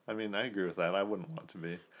 I mean, I agree with that. I wouldn't want to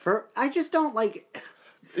be. I just don't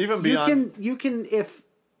Even beyond. You can if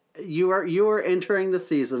you are entering the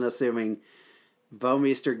season assuming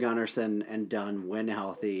Bouwmeester, Gunnarsson, and Dunn, when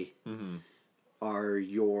healthy, are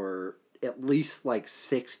your at least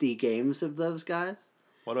 60 games of those guys.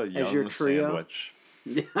 What a young your trio? sandwich.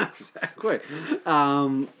 Yeah, exactly.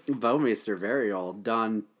 Bouwmeester, very old.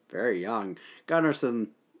 Dunn, very young. Gunnarsson,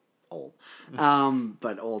 old.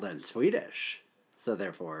 But old and Swedish. So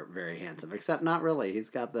therefore, very handsome. Except not really. He's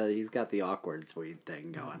got the awkward Swede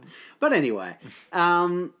thing going. But anyway,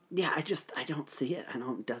 yeah, I don't see it.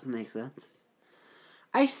 It doesn't make sense.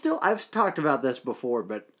 I've talked about this before,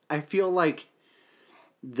 but I feel like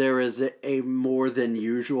there is a more than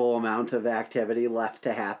usual amount of activity left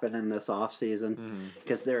to happen in this offseason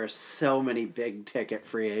because there are so many big ticket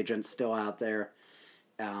free agents still out there.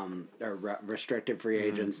 Or restricted free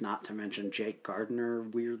agents, not to mention Jake Gardner,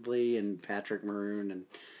 weirdly, and Patrick Maroon, and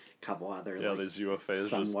a couple other these UFAs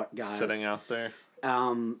somewhat just guys sitting out there.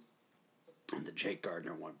 And the Jake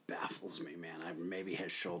Gardner one baffles me, man. Maybe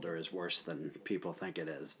his shoulder is worse than people think it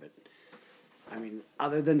is, but I mean,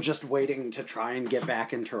 other than just waiting to try and get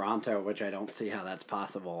back in Toronto, which I don't see how that's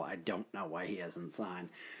possible, I don't know why he hasn't signed.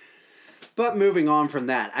 But moving on from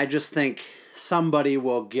that, I just think somebody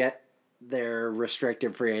will get their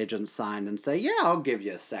restricted free agents signed and say, yeah, I'll give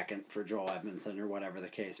you a second for Joel Edmondson or whatever the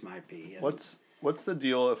case might be. And What's the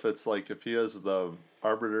deal if it's if he has the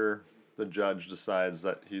arbiter, the judge decides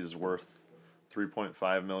that he's worth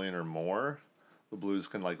 $3.5 million or more, the Blues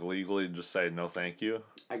can legally just say no thank you?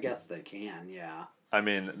 I guess they can, yeah. I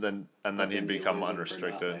mean, then he'd become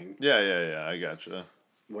unrestricted. Yeah, I gotcha.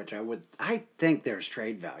 Which I think there's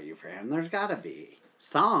trade value for him. There's gotta be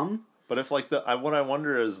some. But if what I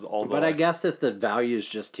wonder is But I guess if the value is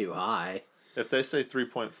just too high, if they say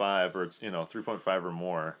 3.5 or it's 3.5 or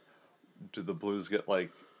more, do the Blues get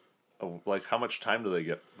how much time do they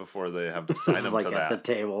get before they have to sign him to that? at the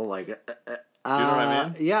table, do you know what I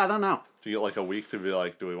mean? Yeah, I don't know. Do you get a week to be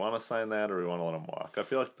do we want to sign that or do we want to let him walk? I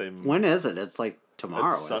feel like they. When is it? It's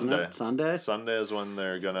tomorrow, it's isn't Sunday. it? Sunday. Sunday is when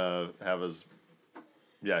they're gonna have his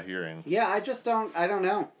hearing. Yeah, I don't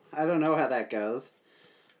know. I don't know how that goes.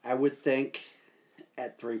 I would think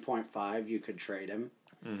at 3.5 you could trade him.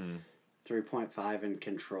 3.5 and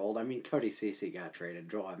controlled. I mean, Cody Ceci got traded.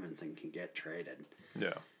 Joel Edmondson can get traded.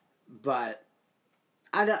 Yeah. But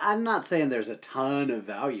I'm not saying there's a ton of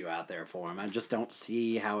value out there for him. I just don't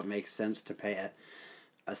see how it makes sense to pay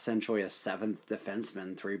essentially a seventh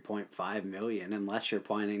defenseman, $3.5 million, unless you're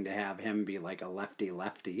planning to have him be like a lefty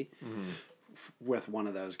with one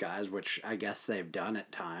of those guys, which I guess they've done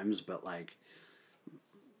at times, but like,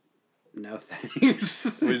 no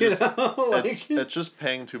thanks. It's just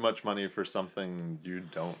paying too much money for something you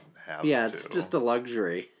don't have. Yeah, it's just a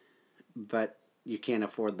luxury, but you can't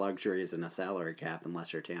afford luxuries in a salary cap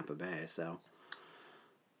unless you're Tampa Bay. So,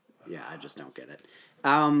 yeah, I just don't get it.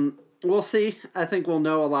 We'll see. I think we'll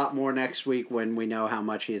know a lot more next week when we know how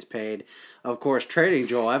much he's paid. Of course, trading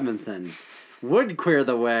Joel Edmondson would clear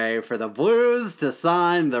the way for the Blues to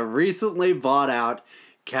sign the recently bought out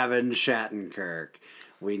Kevin Shattenkirk.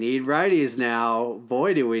 We need righties now.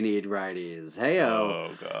 Boy, do we need righties.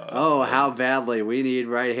 Hey-oh. Oh, God. Oh, how badly we need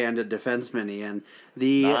right-handed defensemen, Ian.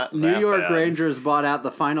 The New York Rangers bought out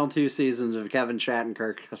the final 2 seasons of Kevin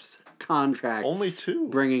Shattenkirk's contract. Only 2?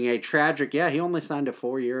 Bringing a tragic... Yeah, he only signed a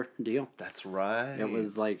 4-year deal. That's right. It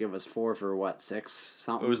was 4 for, what, 6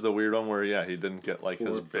 something? It was the weird one where, yeah, he didn't get, like, 4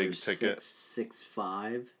 his big ticket.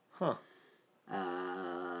 6.5. Huh.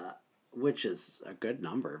 Which is a good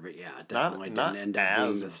number, but yeah, it definitely didn't end up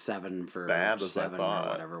being the 7 for 7 or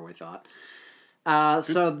whatever we thought.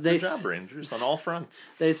 Good job, Rangers, on all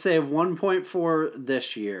fronts. They save 1.4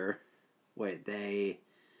 this year. Wait,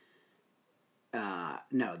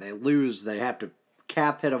 no, they lose. They have to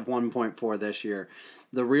cap hit of 1.4 this year.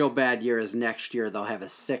 The real bad year is next year. They'll have a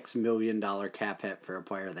 $6 million cap hit for a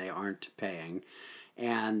player they aren't paying,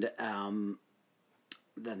 and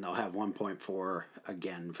then they'll have 1.4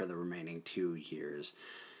 again for the remaining 2 years.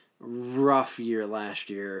 Rough year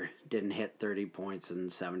last year. Didn't hit 30 points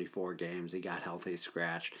in 74 games. He got healthy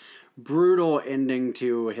scratched. Brutal ending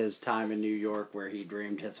to his time in New York where he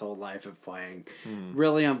dreamed his whole life of playing.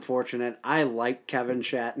 Really unfortunate. I like Kevin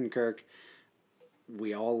Shattenkirk.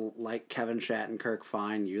 We all like Kevin Shattenkirk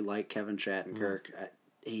fine. You like Kevin Shattenkirk.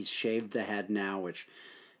 He's shaved the head now, which...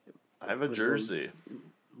 I have a jersey.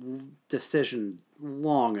 Decision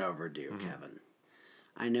long overdue, Kevin.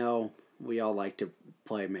 I know we all like to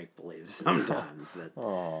play make-believe sometimes, but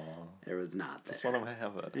it was not there. That's what I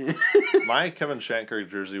have it. My Kevin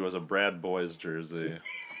Shattenkirk jersey was a Brad Boys jersey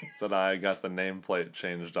that I got the nameplate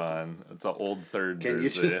changed on. It's an old third jersey.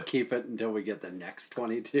 Can you just keep it until we get the next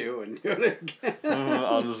 22 and do it again?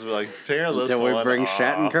 I'll just be like, tear this until one we bring off.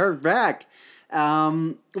 Shattenkirk back.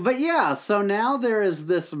 But yeah, so now there is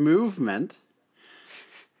this movement.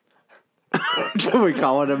 Can we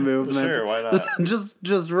call it a movement? Sure, why not?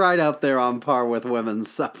 just right up there on par with women's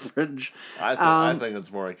suffrage. I think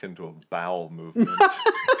it's more akin to a bowel movement.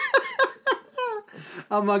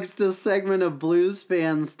 Amongst a segment of Blues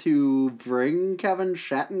fans to bring Kevin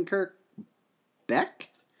Shattenkirk back.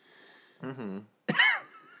 I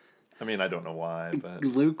mean, I don't know why, but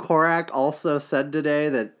Lou Korak also said today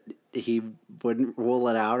that he wouldn't rule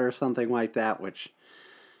it out or something like that, which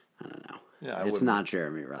I don't know. Yeah, it's not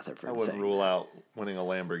Jeremy Rutherford. I wouldn't rule out winning a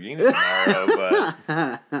Lamborghini tomorrow,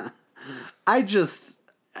 but I just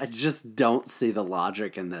don't see the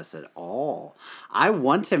logic in this at all. I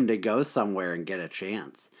want him to go somewhere and get a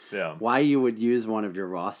chance. Yeah. Why you would use one of your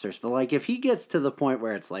rosters. But like if he gets to the point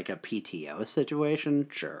where it's like a PTO situation,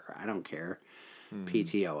 sure, I don't care.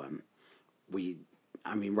 PTO him.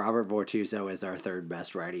 Robert Bortuzzo is our third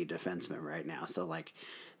best righty defenseman right now. So like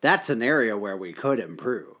that's an area where we could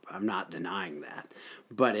improve. I'm not denying that.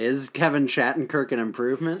 But is Kevin Shattenkirk an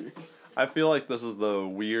improvement? I feel like this is the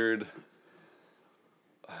weird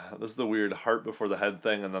heart before the head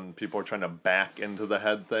thing, and then people are trying to back into the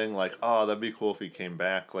head thing. Like, oh, that'd be cool if he came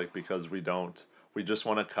back, like, because we just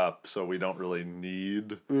won a cup, so we don't really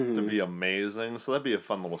need to be amazing. So that'd be a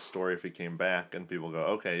fun little story if he came back, and people go,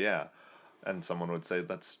 okay, yeah. And someone would say,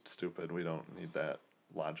 that's stupid, we don't need that,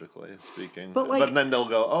 logically speaking. But then they'll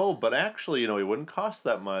go, oh, but actually, he wouldn't cost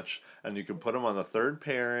that much, and you could put him on the third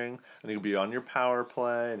pairing, and he could be on your power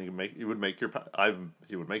play, and he would make your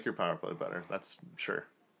power play better. That's sure,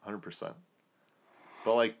 100%.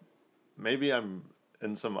 But like, maybe I'm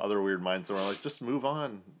in some other weird mindset where I'm like, just move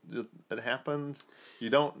on. It happened. You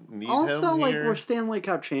don't need him also, like, here. we're Stanley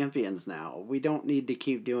Cup champions now. We don't need to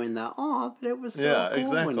keep doing that. Oh, but it was so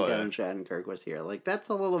cool when Kevin Shattenkirk was here. Like, that's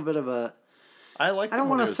a little bit of a... I don't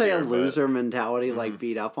want to say a loser mentality, like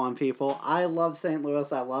beat up on people. I love St.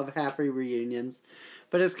 Louis. I love happy reunions.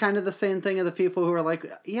 But it's kind of the same thing of the people who are like,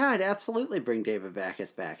 yeah, I'd absolutely bring David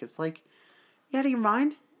Backes back. It's like, you out of your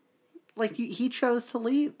mind? Like, he chose to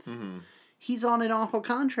leave. He's on an awful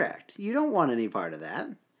contract. You don't want any part of that.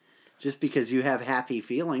 just because you have happy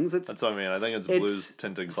feelings. That's what I mean. I think it's it's blues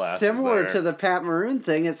tinted glasses. similar there. to the Pat Maroon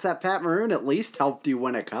thing. It's that Pat Maroon at least helped you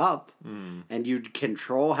win a cup, and you'd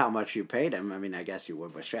control how much you paid him. I mean, I guess you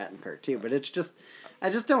would with Shattenkirk too, but it's just, I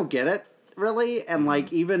just don't get it really. And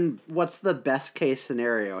like, even what's the best case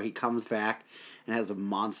scenario? He comes back and has a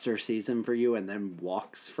monster season for you, and then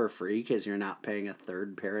walks for free because you're not paying a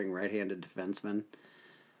third pairing right-handed defenseman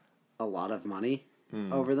a lot of money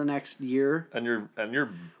over the next year. And you're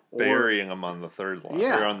burying him on the third line.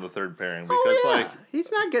 Yeah. Or on the third pairing because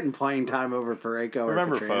he's not getting playing time over Parayko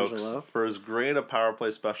remember, or Pietrangelo. folks, for as great a power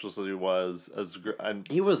play specialist as he was, and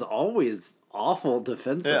He was always awful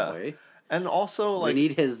defensively. and also We like,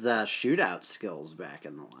 need his shootout skills back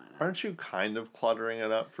in the lineup. aren't you kind of cluttering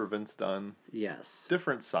it up for Vince Dunn? Yes.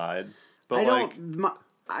 Different side, but I like don't.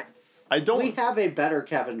 I don't, We have a better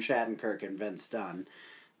Kevin Shattenkirk and Vince Dunn.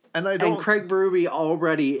 and I don't. And Craig Berube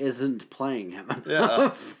already isn't playing him.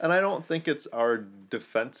 Yeah, and I don't think it's our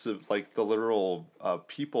defensive, like the literal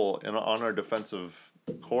people on our defensive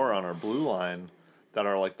core on our blue line that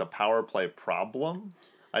are like the power play problem.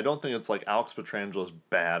 I don't think it's like Alex Petrangelo's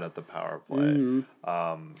bad at the power play.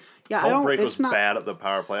 Yeah, Paul Drake it's was not. bad at the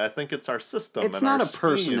power play. I think it's our system. It's and not our a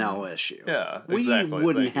personnel scheme. issue. Yeah, we exactly.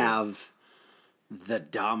 wouldn't Thank you. have the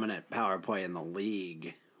dominant power play in the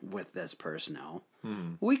league with this personnel.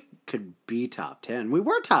 We could be top 10. We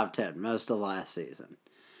were top 10 most of last season.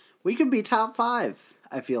 We could be top 5,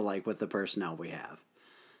 I feel like, with the personnel we have.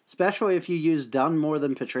 Especially if you use Dunn more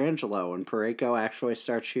than Pietrangelo and Parayko actually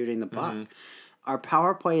starts shooting the puck. Our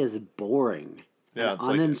power play is boring Yeah, and it's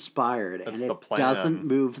like- uninspired, that's and the it plan. doesn't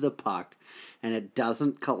move the puck, and it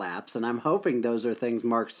doesn't collapse. And I'm hoping those are things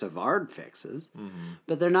Mark Savard fixes,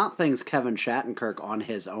 but they're not things Kevin Shattenkirk on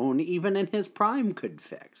his own, even in his prime, could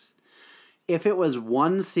fix. If it was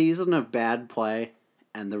one season of bad play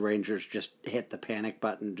and the Rangers just hit the panic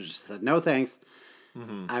button and just said, no thanks,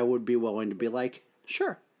 I would be willing to be like,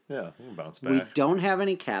 sure. Yeah, you can bounce back. We don't have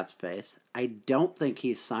any cap space. I don't think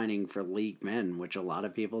he's signing for league men, which a lot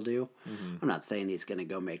of people do. I'm not saying he's going to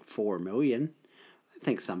go make $4 million. I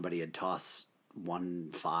think somebody would toss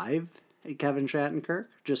 1.5 at Kevin Shattenkirk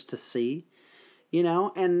just to see,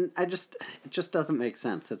 and it just doesn't make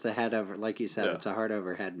sense. It's a head over, like you said, Yeah. it's a hard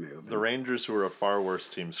overhead move. The Rangers, who were a far worse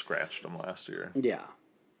team, scratched them last year. Yeah.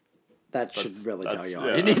 That should really tell that's- you all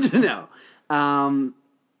yeah. you need to know.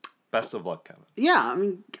 Best of luck, Kevin. Yeah, I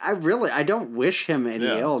mean, I don't wish him any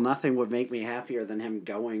Yeah. ill. Nothing would make me happier than him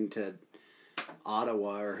going to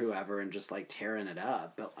Ottawa or whoever and just, like, tearing it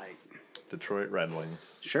up. But, like, Detroit Red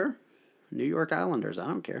Wings. sure. New York Islanders, I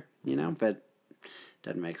don't care, but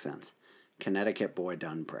doesn't make sense. Connecticut boy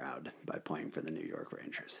done proud by playing for the New York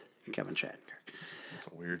Rangers. Kevin Shattenkirk. That's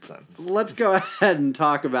a weird sentence. Let's go ahead and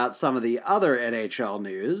talk about some of the other NHL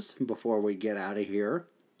news before we get out of here.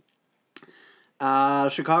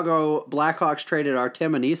 Chicago Blackhawks traded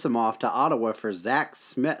Artem Anisimov to Ottawa for Zach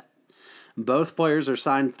Smith. Both players are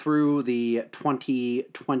signed through the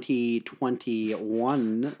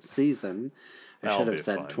 2020-21 season. I That'll should be have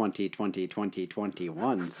said fine.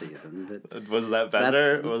 2020-2021 season. But Was that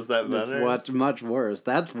better? Was that that's better? much worse.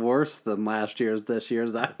 That's worse than this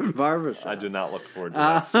year's Ivan Barbershop. I do not look forward to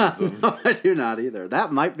that season. No, I do not either.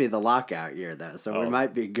 That might be the lockout year, though, so we Oh.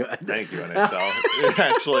 might be good. Thank you, NHL.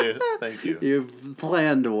 Actually, thank you. You've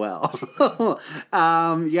planned well.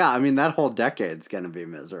 Yeah, I mean, that whole decade's going to be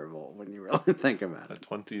miserable when you really think about it.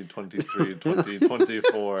 2023,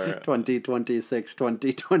 2024. 2026,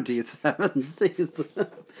 2027 season.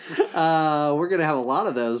 We're going to have a lot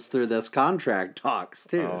of those through this contract talks,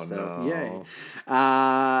 too. Oh, so, no. yay.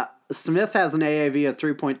 Smith has an AAV of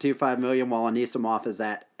 $3.25 million, while Anisimov is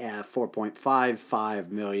at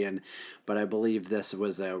 $4.55 million. But I believe this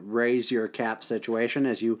was a raise your cap situation,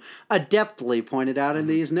 as you adeptly pointed out in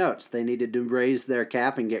these notes. They needed to raise their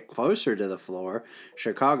cap and get closer to the floor.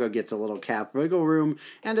 Chicago gets a little cap wiggle room,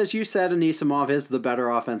 and as you said, Anisimov is the better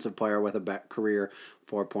offensive player with a career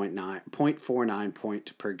 0.49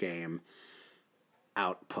 point per game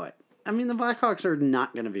output. I mean, the Blackhawks are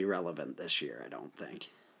not going to be relevant this year, I don't think.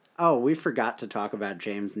 Oh, we forgot to talk about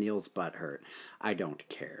James Neal's butt hurt. I don't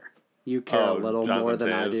care. You care a little Jonathan more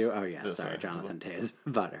than I Toews. do. Oh, yeah, Yeah, sorry, sorry. Jonathan Toews'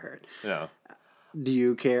 butt hurt. Yeah. Do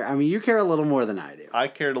you care? I mean, you care a little more than I do. I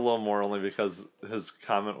cared a little more only because his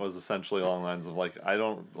comment was essentially along the lines of, like, I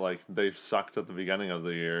don't, like, they sucked at the beginning of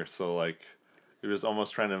the year, so, like, he was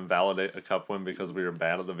almost trying to invalidate a cup win because we were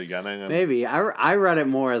bad at the beginning. And Maybe. I read it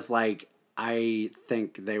more as, like, I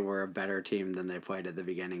think they were a better team than they played at the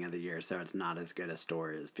beginning of the year, so it's not as good a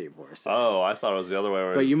story as people were saying. Oh, I thought it was the other way.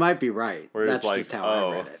 Where, But you might be right. where That's it's like, just how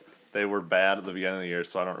I read it. they were bad at the beginning of the year,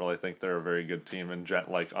 so I don't really think they're a very good team. And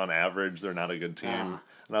like on average, they're not a good team.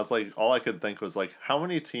 And I was like, all I could think was like, how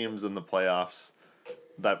many teams in the playoffs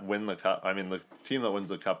that win the cup? I mean, the team that wins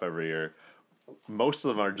the cup every year, most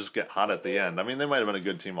of them are just get hot at the end. I mean, they might have been a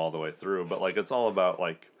good team all the way through, but like it's all about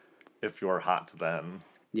like if you're hot then.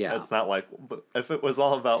 Yeah. It's not like, but if it was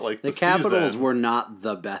all about like the Capitals were not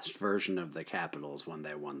the best version of the Capitals when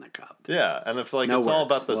they won the cup. Yeah, and if like it's all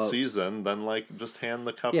about the season, then like just hand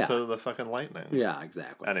the cup to the fucking Lightning. Yeah,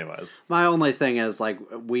 exactly. Anyways, my only thing is like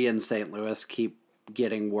we in St. Louis keep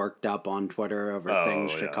getting worked up on Twitter over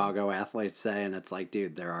things Chicago athletes say, and it's like,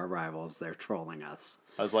 dude, they're our rivals. They're trolling us.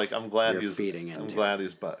 I was like, I'm glad he's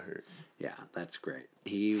butthurt. Yeah, that's great.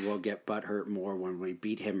 He will get butthurt more when we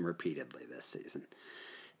beat him repeatedly this season.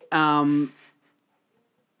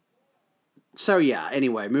 So yeah,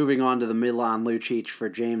 anyway, moving on to the Milan Lucic for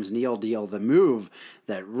James Neal deal, the move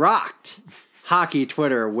that rocked hockey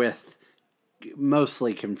Twitter with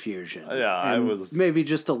mostly confusion. Yeah, I was maybe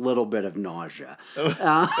just a little bit of nausea. It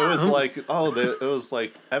was like, it was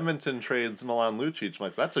like Edmonton trades Milan Lucic. I'm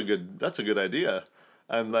like, that's a good idea.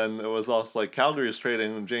 And then it was also like Calgary's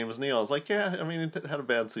trading James Neal. I was like, yeah, I mean, he had a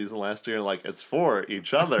bad season last year. Like, it's for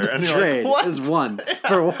each other. And trade like, is one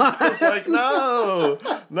for one. It's like,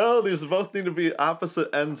 no, these both need to be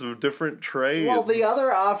opposite ends of different trades. Well, the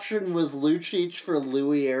other option was Lucic for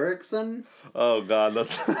Louis Eriksson. Oh God,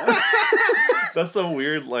 that's a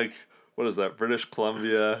weird like. What is that? British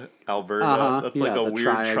Columbia, Alberta. That's like a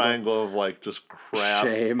weird triangle of like just crap,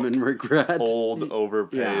 shame and regret, old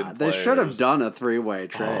overpaid. Yeah, they should have done a 3-way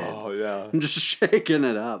trade. Oh yeah, I'm just shaking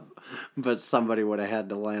it up. But somebody would have had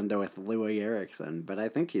to land with Louis Eriksson. But I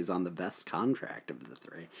think he's on the best contract of the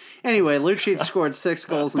three. Anyway, Lucic scored 6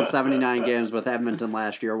 goals in 79 games with Edmonton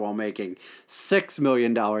last year while making $6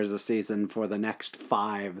 million a season for the next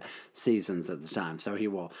 5 seasons at the time. So he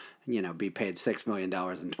will, be paid $6 million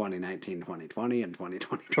in 2019, 2020, and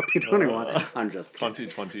 2020, 2021. I'm just kidding.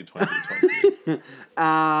 2020.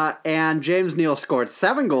 And James Neal scored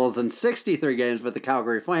 7 goals in 63 games with the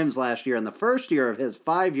Calgary Flames last year in the first year of his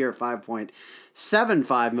 5-year,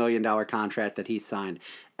 $5.75 million contract that he signed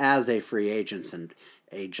as a free agent.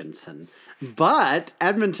 But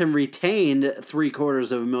Edmonton retained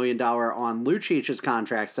 $750,000 on Lucic's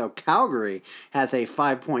contract, so Calgary has a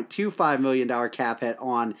 $5.25 million cap hit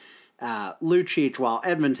on Lucic, while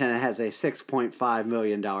Edmonton has a $6.5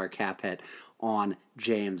 million cap hit on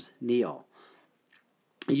James Neal.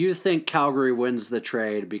 You think Calgary wins the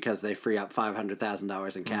trade because they free up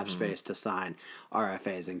 $500,000 in cap space to sign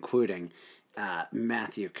RFAs, including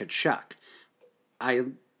Matthew Tkachuk.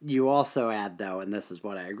 You also add, though, and this is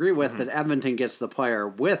what I agree with, that Edmonton gets the player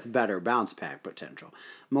with better bounce back potential.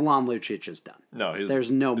 Milan Lucic is done. No, there's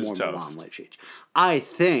no more toast. Milan Lucic. I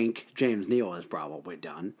think James Neal is probably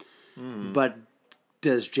done. But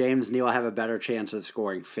does James Neal have a better chance of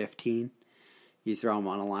scoring 15? You throw him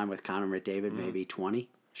on a line with Connor McDavid, maybe 20?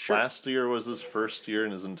 Sure. Last year was his first year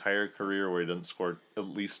in his entire career where he didn't score at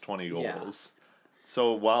least 20 goals. Yeah.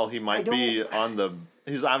 So while he might be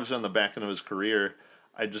he's obviously on the back end of his career,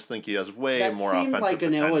 I just think he has way more offensive potential. That seemed like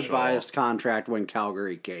an ill-advised contract when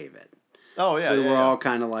Calgary gave it. Oh, yeah. We were all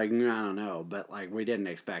kind of like, I don't know, but like we didn't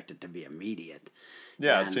expect it to be immediate.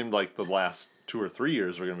 Yeah, it seemed like the last 2 or 3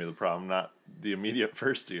 years were going to be the problem, not the immediate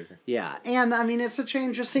first year. Yeah, and I mean, it's a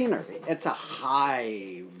change of scenery. It's a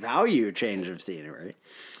high-value change of scenery.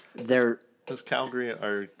 Is Calgary,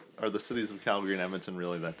 are the cities of Calgary and Edmonton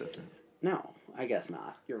really that different? No, I guess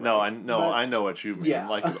not. You're right. No, I know what you mean. Yeah.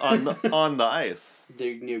 Like on the ice.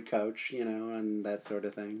 The new coach, and that sort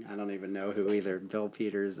of thing. I don't even know who either Bill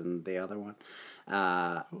Peters and the other one.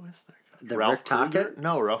 Who is their coach? Rick Tocchet?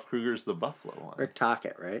 No, Ralph Kruger's the Buffalo one. Rick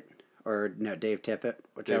Tocchet, right? Or no, Dave Tippett,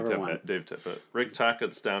 whichever one. Dave Tippett. Rick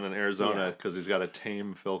Tockett's down in Arizona because he's got to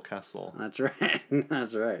tame Phil Kessel. That's right.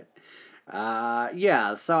 That's right.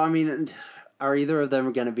 So I mean, are either of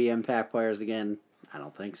them going to be impact players again? I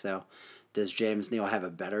don't think so. Does James Neal have a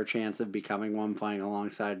better chance of becoming one playing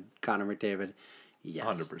alongside Connor McDavid? Yes.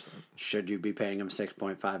 100%. Should you be paying him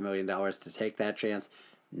 $6.5 million to take that chance?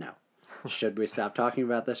 No. Should we stop talking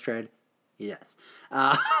about this trade? Yes.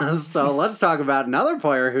 So let's talk about another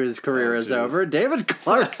player whose career is over. David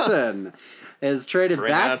Clarkson is traded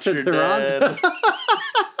back to Toronto.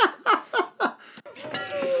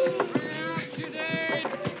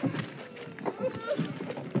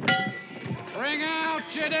 Bring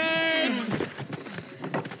out your dead!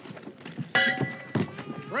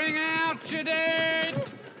 Bring out your dead!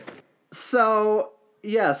 So,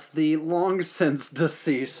 yes, the long since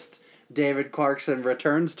deceased David Clarkson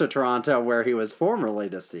returns to Toronto where he was formerly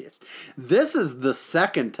deceased. This is the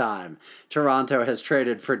second time Toronto has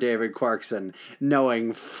traded for David Clarkson,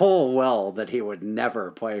 knowing full well that he would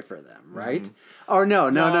never play for them, right? Or no.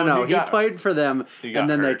 He played for them, and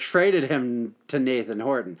then they traded him to Nathan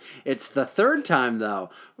Horton. It's the third time, though,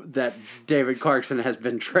 that David Clarkson has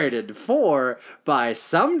been traded for by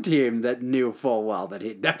some team that knew full well that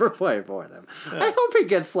he'd never play for them. Yeah. I hope he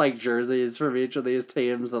gets, like, jerseys from each of these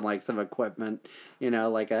teams and, like, some equipment,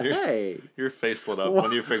 like hey. Your face lit up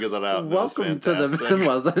when you figured that out. Welcome to the...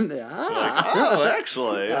 wasn't it?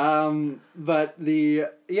 Actually. Welcome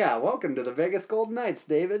to the Vegas Golden Knights,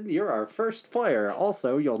 David. You're our first player.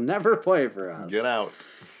 Also, you'll never play for us. Get out.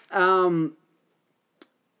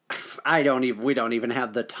 We don't even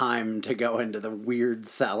have the time to go into the weird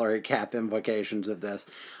salary cap implications of this.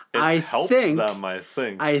 It helps them, I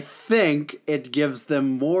think. I think it gives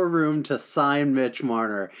them more room to sign Mitch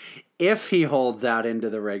Marner if he holds out into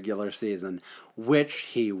the regular season, which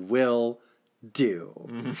he will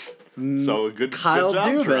do. So Kyle good job,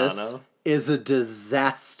 Dubas Toronto. Is a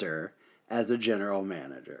disaster as a general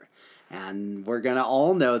manager. And we're going to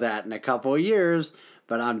all know that in a couple of years,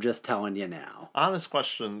 but I'm just telling you now. Honest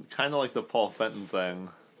question, kind of like the Paul Fenton thing.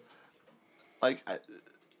 Like,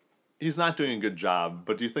 he's not doing a good job,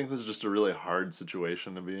 but do you think this is just a really hard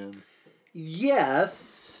situation to be in?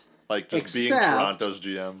 Yes. Like, just being Toronto's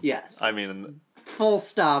GM? Yes. I mean... Full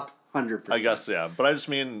stop, 100%. I guess, yeah. But I just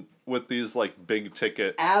mean, with these, like, big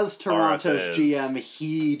ticket as Toronto's RFAs, GM,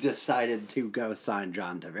 he decided to go sign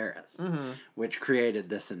John Tavares, which created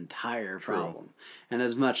this entire problem. And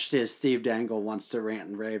as much as Steve Dangle wants to rant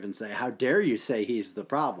and rave and say, how dare you say he's the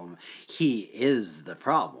problem, he is the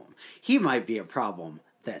problem. He might be a problem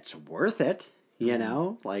that's worth it,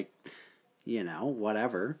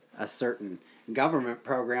 whatever. A certain government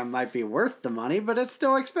program might be worth the money, but it's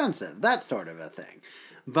still expensive. That sort of a thing.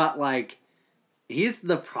 But, like, he's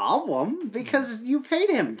the problem because you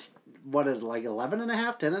paid him,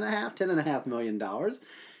 $10.5 million.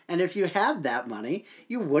 And if you had that money,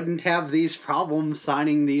 you wouldn't have these problems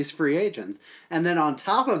signing these free agents. And then on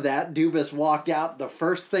top of that, Dubas walked out. The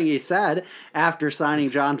first thing he said after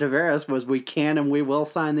signing John Tavares was, we can and we will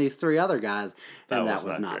sign these three other guys. And that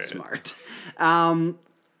was not smart.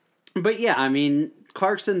 But yeah, I mean,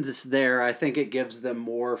 Clarkson's there. I think it gives them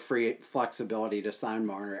more free flexibility to sign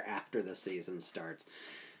Marner after the season starts.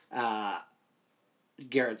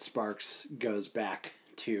 Garrett Sparks goes back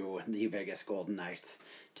to the Vegas Golden Knights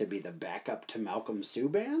to be the backup to Malcolm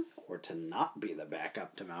Subban, or to not be the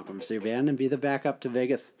backup to Malcolm Subban and be the backup to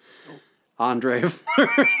Vegas Andre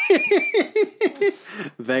Fleury.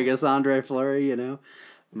 Vegas Andre Fleury,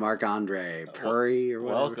 Marc-Andre Fleury or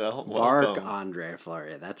whatever. Marc-Andre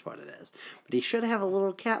Fleury, that's what it is. But he should have a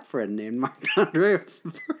little cat friend named Marc-Andre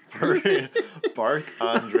Fleury.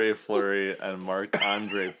 Marc-Andre Fleury and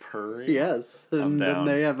Marc-Andre Purry? Yes, and then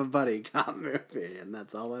they have a buddy cop movie, and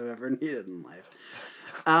that's all I've ever needed in life.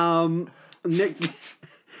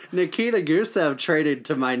 Nikita Gusev traded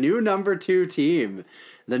to my new number 2 team,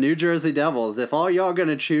 the New Jersey Devils. If all y'all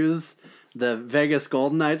gonna choose the Vegas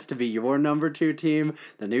Golden Knights to be your number 2 team,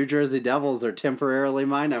 the New Jersey Devils are temporarily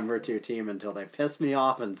my number 2 team until they piss me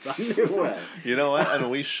off in some new way. You know what?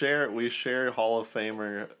 And we share Hall of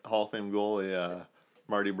Fame goalie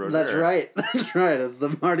Marty Brodeur. That's right. It's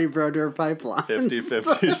the Marty Brodeur pipeline.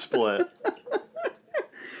 50-50 split.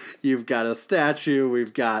 You've got a statue.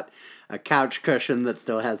 We've got a couch cushion that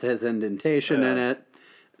still has his indentation in it.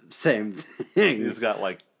 Same thing. He's got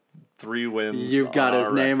like 3 wins. You've got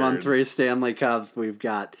his name record. on 3 Stanley Cups. We've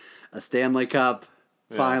got a Stanley Cup.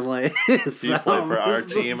 Finally. He played for our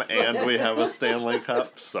team and we have a Stanley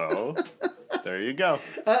Cup, so there you go.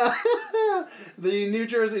 The New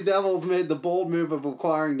Jersey Devils made the bold move of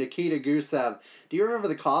acquiring Nikita Gusev. Do you remember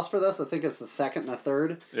the cost for this? I think it's the second and a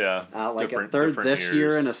third. Yeah. Like a third this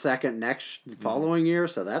year and a second following year,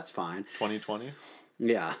 so that's fine. 2020?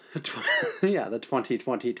 Yeah. The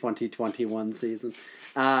 2020-2021 season.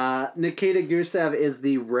 Nikita Gusev is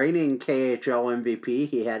the reigning KHL MVP.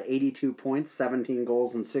 He had 82 points, 17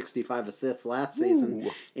 goals, and 65 assists last season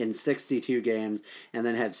in 62 games, and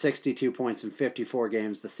then had 62 points in 54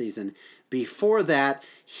 games the season before that.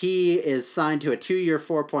 He is signed to a 2-year,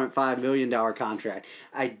 $4.5 million contract.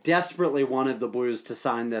 I desperately wanted the Blues to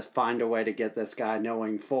sign this, find a way to get this guy,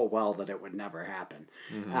 knowing full well that it would never happen.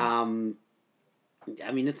 Mm-hmm.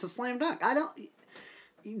 I mean, it's a slam dunk.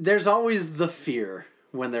 There's always the fear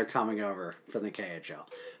when they're coming over from the KHL.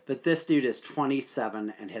 But this dude is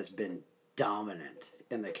 27 and has been dominant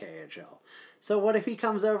in the KHL. So what if he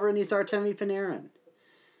comes over and he's Artemi Panarin?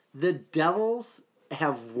 The Devils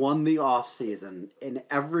have won the offseason in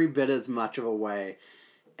every bit as much of a way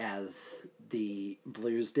as the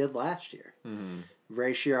Blues did last year. Mm-hmm.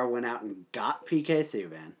 Ray Shero went out and got PK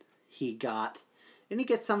Subban. Didn't he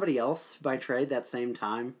get somebody else by trade that same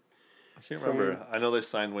time? I can't remember. I know they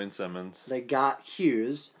signed Wayne Simmons. They got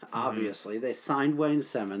Hughes, obviously. Mm-hmm. They signed Wayne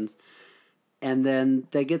Simmons. And then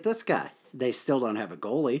they get this guy. They still don't have a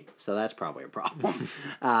goalie, so that's probably a problem.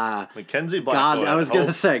 Mackenzie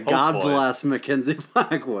Blackwood. God bless Mackenzie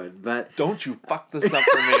Blackwood. But don't you fuck this up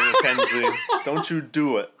for me, Mackenzie. Don't you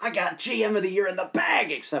do it. I got GM of the Year in the bag,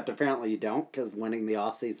 except apparently you don't, because winning the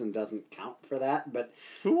offseason doesn't count for that. But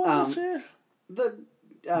who won this year? The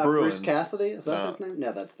Bruce Cassidy? Is that his name?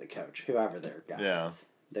 No, that's the coach. Whoever their guy is.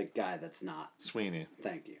 The guy that's not. Sweeney.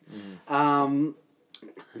 Thank you. Mm-hmm.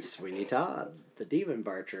 Sweeney Todd, the Demon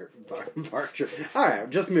Barcher. All right,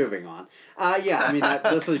 just moving on.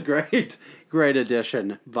 This is great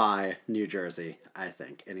addition by New Jersey, I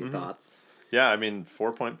think. Any thoughts? Yeah, I mean,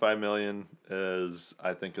 $4.5 million is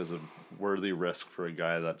a worthy risk for a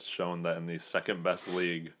guy that's shown that in the second best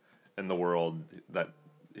league in the world that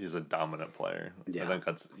he's a dominant player. Yeah. I think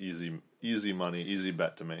that's easy money, easy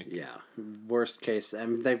bet to make. Yeah. Worst case,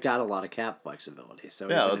 they've got a lot of cap flexibility. So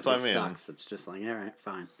yeah, that's what I mean. Sucks, it's just like, all right,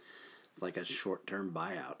 fine. It's like a short-term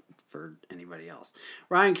buyout for anybody else.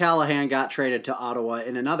 Ryan Callahan got traded to Ottawa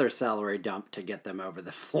in another salary dump to get them over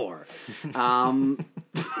the floor.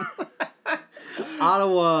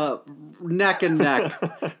 Ottawa neck and neck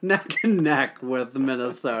with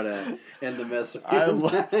Minnesota in the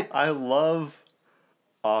Mississippi. I love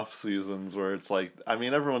off seasons where it's like, I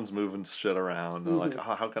mean, everyone's moving shit around. They're like,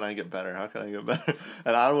 how can I get better? How can I get better?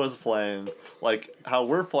 And Ottawa's playing like how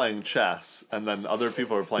we're playing chess, and then other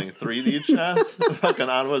people are playing 3D chess. Fucking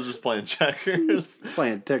Ottawa's just playing checkers.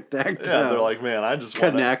 Playing tic-tac-toe. Yeah, they're like, man, I just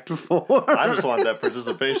want that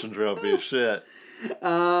participation trophy. Shit.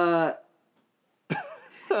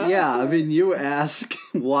 Yeah, I mean, you ask,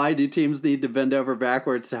 why do teams need to bend over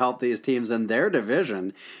backwards to help these teams in their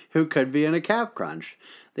division who could be in a cap crunch?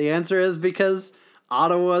 The answer is because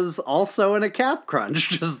Ottawa's also in a cap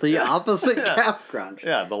crunch, just the opposite cap crunch.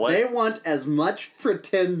 Yeah, they want as much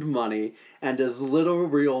pretend money and as little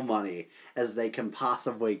real money as they can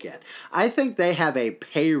possibly get. I think they have a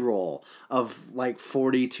payroll of like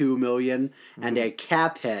 $42 million and a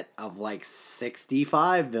cap hit of like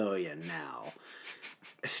 $65 million now.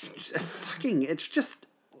 It's just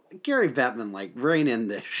Gary Bettman, like, rein in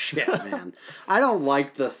this shit, man. I don't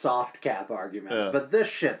like the soft cap arguments, but this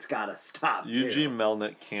shit's gotta stop, Eugene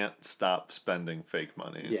Melnick can't stop spending fake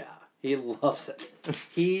money. Yeah, he loves it.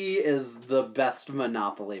 He is the best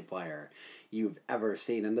Monopoly player you've ever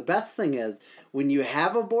seen. And the best thing is, when you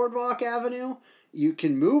have a Boardwalk Avenue, you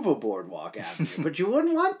can move a Boardwalk Avenue, but you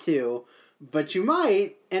wouldn't want to. But you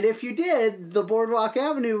might, and if you did, the Boardwalk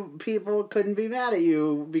Avenue people couldn't be mad at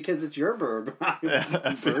you because it's your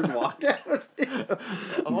Birdwalk Avenue.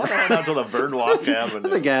 I want to head out to the Birdwalk Avenue.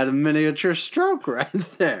 The guy had a miniature stroke right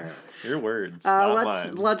there. Your words, not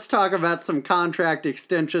mine. Let's talk about some contract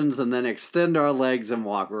extensions and then extend our legs and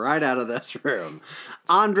walk right out of this room.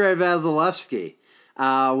 Andrei Vasilevsky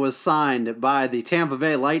was signed by the Tampa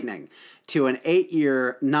Bay Lightning to an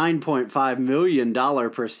 8-year, $9.5 million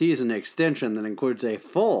per season extension that includes a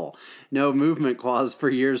full no movement clause for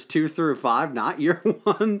years 2 through 5, not year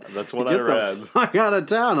 1. That's what I read. Get the fuck out of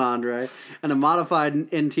town, Andre. And a modified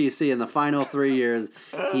NTC in the final 3 years.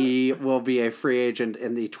 He will be a free agent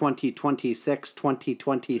in the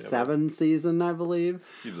 2026-2027 season, I believe.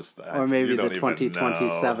 Or maybe the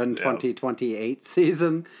 2027-2028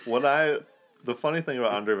 season. The funny thing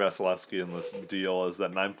about Andrei Vasilevsky in this deal is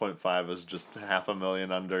that 9.5 is just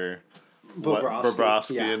 $500,000 under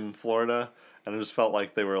Bobrovsky in Florida. And it just felt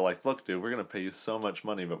like they were like, look, dude, we're going to pay you so much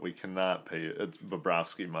money, but we cannot pay you. It's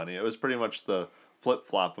Bobrovsky money. It was pretty much the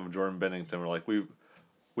flip-flop of Jordan Binnington. We're like, we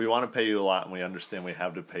want to pay you a lot, and we understand we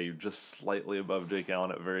have to pay you just slightly above Jake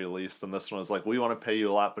Allen at very least. And this one was like, we want to pay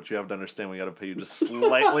you a lot, but you have to understand we got to pay you just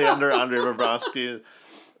slightly under Andrei Bobrovsky.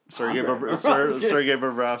 Sergei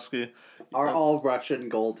Bobrovsky. Are all Russian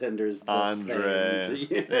goaltenders the same?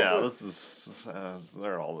 Yeah, this is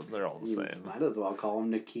they're all the same. Might as well call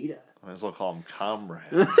him Nikita. Might as well call him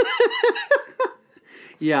Comrade.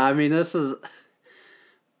 Yeah, I mean, this is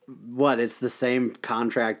it's the same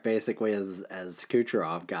contract basically as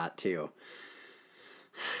Kucherov got too.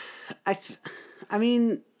 I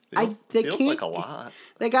mean. Feels like a lot.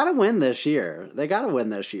 They got to win this year.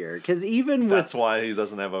 Because even with... That's why he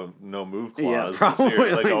doesn't have a no-move clause yeah, probably, this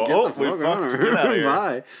year. They go, we fucked, get out of here.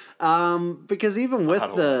 Bye. Because even with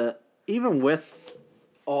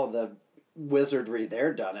all the wizardry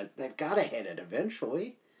they're done, they've got to hit it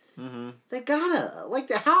eventually. They gotta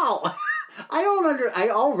how. I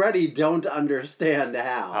already don't understand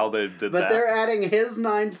How they did that. But they're adding his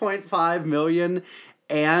 $9.5 million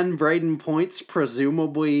and Braden Point's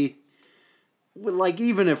presumably.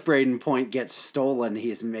 Even if Braden Point gets stolen,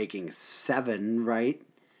 he's making $7, right?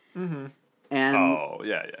 Mm-hmm. And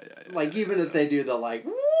yeah. even if they do the what?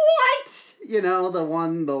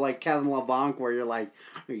 The Kevin LeBlanc where you're like,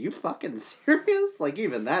 are you fucking serious?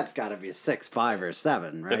 Even that's got to be 6, 5, or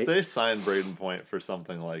 7, right? If they sign Braden Point for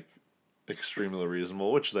something extremely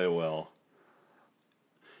reasonable, which they will.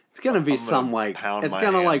 It's gonna be it's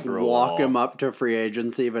gonna walk him up to free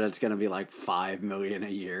agency, but it's gonna be $5 million a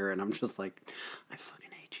year, and I'm just I fucking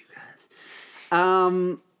hate you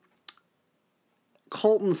guys.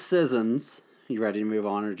 Colton Sissons, you ready to move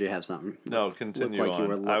on, or do you have something? No, continue on. You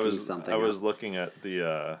were I was looking at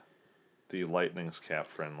the Lightning's cap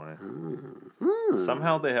friendly.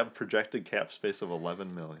 Somehow they have projected cap space of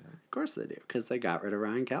 $11 million. Of course they do, because they got rid of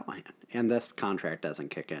Ryan Callahan, and this contract doesn't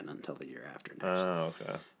kick in until the year after next. Oh,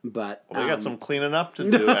 okay. But they got some cleaning up to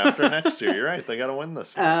do after next year. You're right. They got to win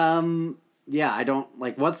this year. Yeah, I don't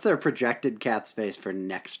what's their projected cap space for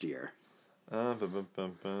next year? Tell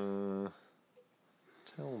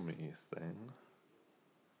me thing.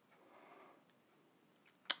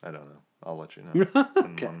 I don't know. I'll let you know in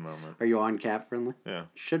Okay. 1 moment. Are you on cap friendly? Yeah.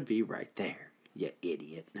 Should be right there. You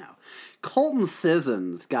idiot. No. Colton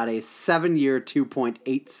Sissons got a 7-year,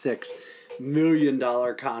 $2.86 million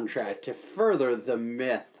contract to further the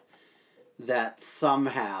myth that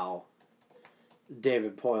somehow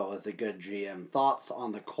David Poyle is a good GM. Thoughts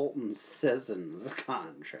on the Colton Sissons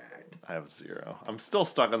contract? I have 0. I'm still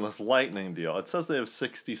stuck on this Lightning deal. It says they have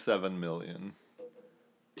 $67 million.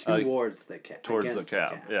 Towards the cap. Towards the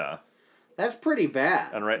cap, yeah. That's pretty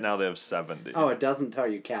bad. And right now they have 70. Oh, it doesn't tell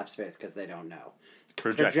you cap space because they don't know.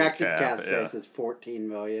 Projected cap space is $14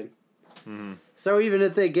 million. Mm-hmm. So even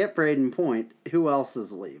if they get Braden Point, who else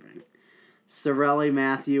is leaving? Cirelli,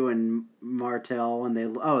 Matthew, and Martel, and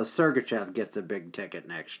Sergachev gets a big ticket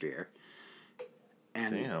next year.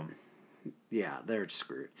 And damn. Yeah, they're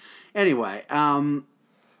screwed. Anyway,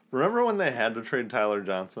 remember when they had to trade Tyler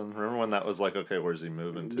Johnson? Remember when that was okay, where's he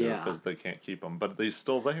moving to? Yeah. Because they can't keep him. But he's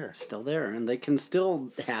still there. Still there, and they can still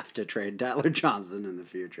have to trade Tyler Johnson in the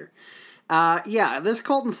future. Yeah, this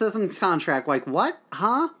Colton Sissons contract, what?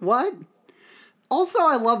 Huh? What? Also,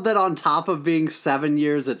 I love that on top of being 7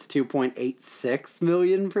 years, it's $2.86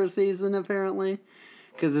 million per season, apparently.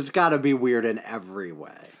 Because it's got to be weird in every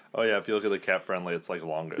way. Oh, yeah, if you look at the cap friendly, it's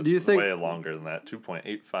longer. Do you think way longer than that.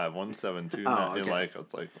 2.851729. Okay.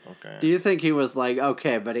 It's okay. Do you think he was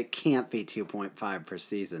okay, but it can't be 2.5 per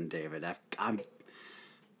season, David. I'm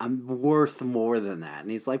worth more than that.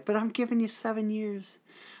 And he's like, but I'm giving you 7 years.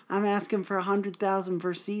 I'm asking for $100,000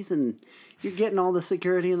 per season. You're getting all the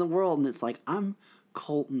security in the world, and it's I'm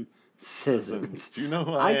Colton Sissons. Do you know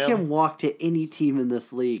who I am? can walk to any team in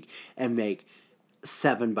this league and make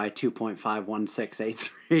 7 by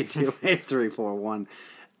 2.51683283841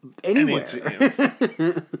 anywhere.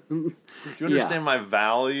 Do you understand my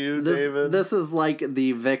value, David? This is like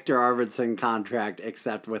the Victor Arvidsson contract,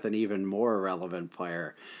 except with an even more irrelevant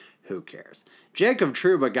player. Who cares? Jacob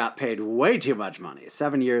Trouba got paid way too much money.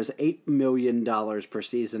 7 years, $8 million per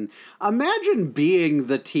season. Imagine being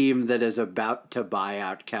the team that is about to buy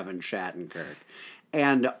out Kevin Shattenkirk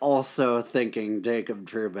and also thinking Jacob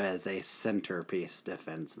Trouba is a centerpiece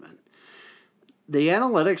defenseman. The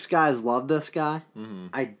analytics guys love this guy. Mm-hmm.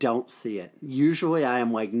 I don't see it. Usually I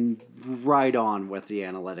am right on with the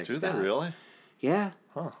analytics guy. Do they really? Yeah.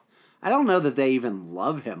 Huh. I don't know that they even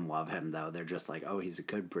love him, though. They're just he's a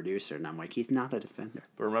good producer. And I'm he's not a defender.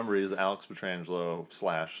 But remember, he's Alex Pietrangelo /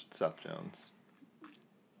 Seth Jones.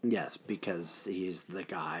 Yes, because he's the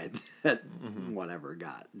guy that whatever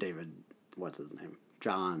got David, what's his name?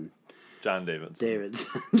 John Davidson.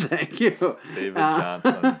 Thank you. David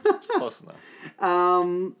Johnson. It's close enough.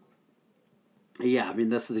 Yeah,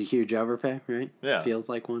 this is a huge overpay, right? Yeah. Feels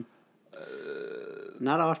like one.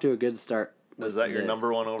 Not off to a good start. Is that your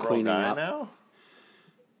number one overall guy now?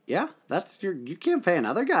 Yeah, you can't pay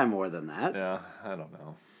another guy more than that. Yeah, I don't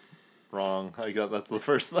know. Wrong. That's the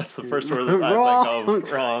first word that I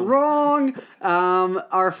think of. Wrong.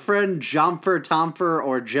 Our friend Jumper Tomper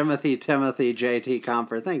or Timothy JT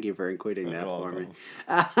Comper, thank you for including that for me.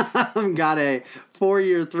 Got a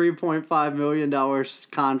 4-year, $3.5 million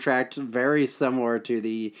contract, very similar to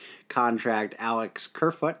the contract Alex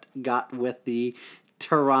Kerfoot got with the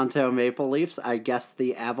Toronto Maple Leafs. I guess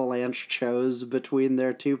the Avalanche chose between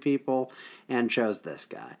their two people and chose this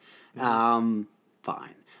guy. Fine.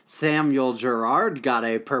 Samuel Girard got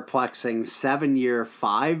a perplexing 7-year,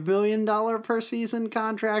 $5 million per season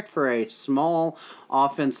contract for a small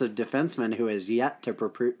offensive defenseman who has yet to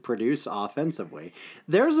produce offensively.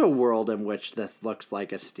 There's a world in which this looks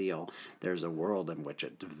like a steal. There's a world in which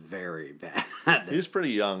it's very bad. He's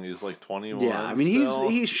pretty young. He's like 21. Yeah, I mean, still.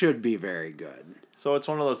 he should be very good. So it's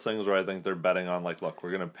one of those things where I think they're betting on, like, look,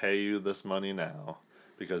 we're going to pay you this money now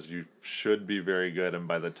because you should be very good, and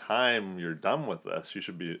by the time you're done with this, this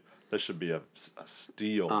should be a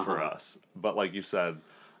steal for us. But like you said,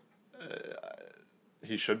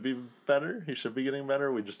 he should be better. He should be getting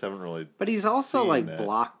better. We just haven't really. But he's also like it.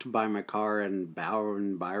 blocked by Makar and Bauer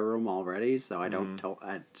and Byram already, so I don't.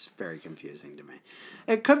 It's very confusing to me.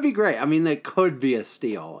 It could be great. I mean, it could be a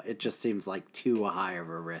steal. It just seems like too high of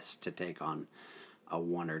a risk to take on a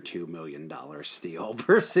 $1 or $2 million steal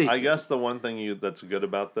per season. I guess the one thing that's good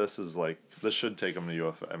about this is, like, this should take him to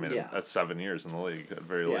UFA. I mean, Yeah. that's 7 years in the league at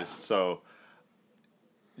very Yeah. least. So,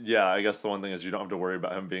 yeah, I guess the one thing is you don't have to worry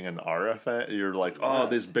about him being an RFA. You're like, oh,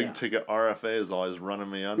 these big ticket RFA is always running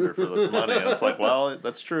me under for this money. And it's like, well,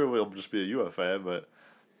 that's true. We'll just be a UFA, but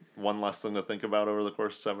one less thing to think about over the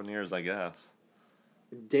course of 7 years, I guess.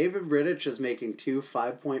 David Rittich is making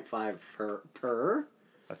 5.5 per.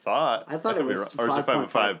 I thought it could be was wrong. Or is it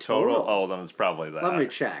 5.5 total? total. Oh, then it's probably that. Let me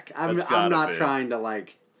check. I'm That's gotta not be. trying to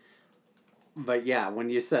like. But yeah, when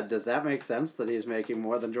you said, does that make sense that he's making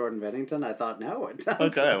more than Jordan Bennington? I thought, no, it doesn't.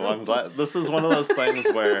 Okay, well, I'm glad. This is one of those things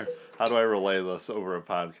where, how do I relay this over a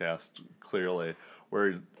podcast clearly?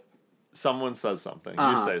 Where someone says something,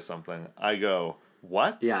 you say something, I go,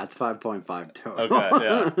 what? Yeah, it's 5.5 total.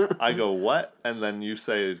 Okay, yeah. I go, what? And then you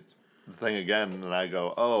say the thing again, and I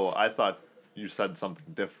go, oh, I thought you said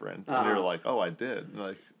something different. And you're like, oh, I did. And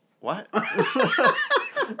like, what?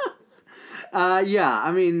 Yeah,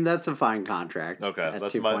 I mean, that's a fine contract. Okay, at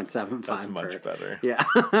that's 2.75 that's much better. Yeah.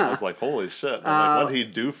 I was like, holy shit. I'm like, what'd he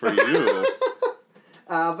do for you?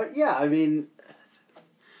 But yeah, I mean,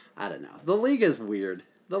 I don't know. The league is weird.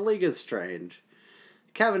 The league is strange.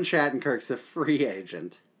 Kevin Shattenkirk's a free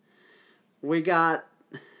agent. We got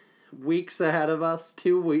weeks ahead of us,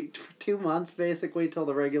 2 months basically till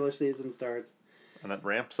the regular season starts. And it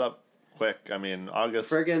ramps up quick. I mean, August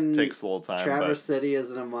Friggin' takes a little time. Traverse City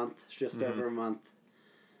is in a month, just over a month.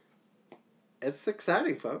 It's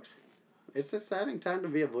exciting, folks. It's an exciting time to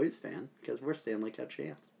be a Blues fan because we're Stanley Cup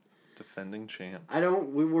champs. Defending champs.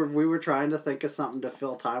 We were trying to think of something to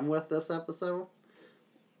fill time with this episode.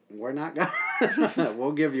 We're not gonna.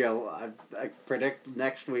 We'll give you. I predict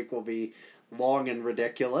next week will be long and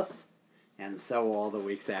ridiculous, and so will all the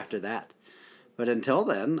weeks after that. But until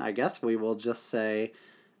then, I guess we will just say.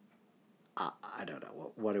 I don't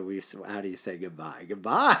know. What do we? How do you say goodbye?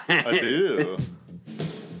 Goodbye. Adieu.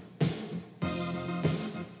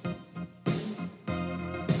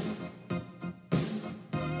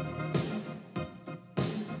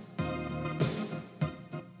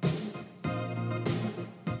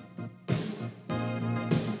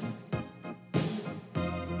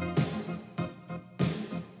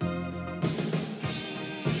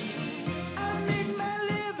 I make my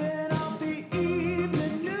living off the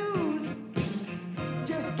evening news.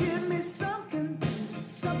 Just give me something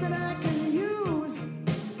I can use.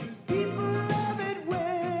 People love it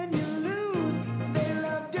when you lose. They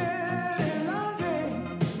love dirty laundry.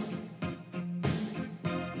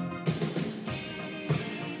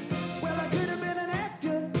 Well, I could have been an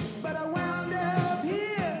actor, but I wound up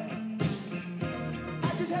here.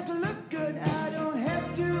 I just have to look good. I don't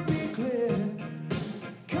have to be clear.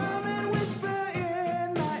 Come and whisper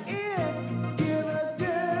in my ear, give us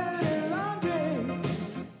dirty laundry.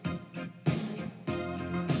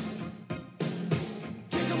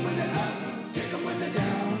 Kick 'em when they're up, kick 'em when they're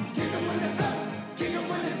down, kick 'em when they're up, kick 'em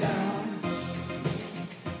when they're down.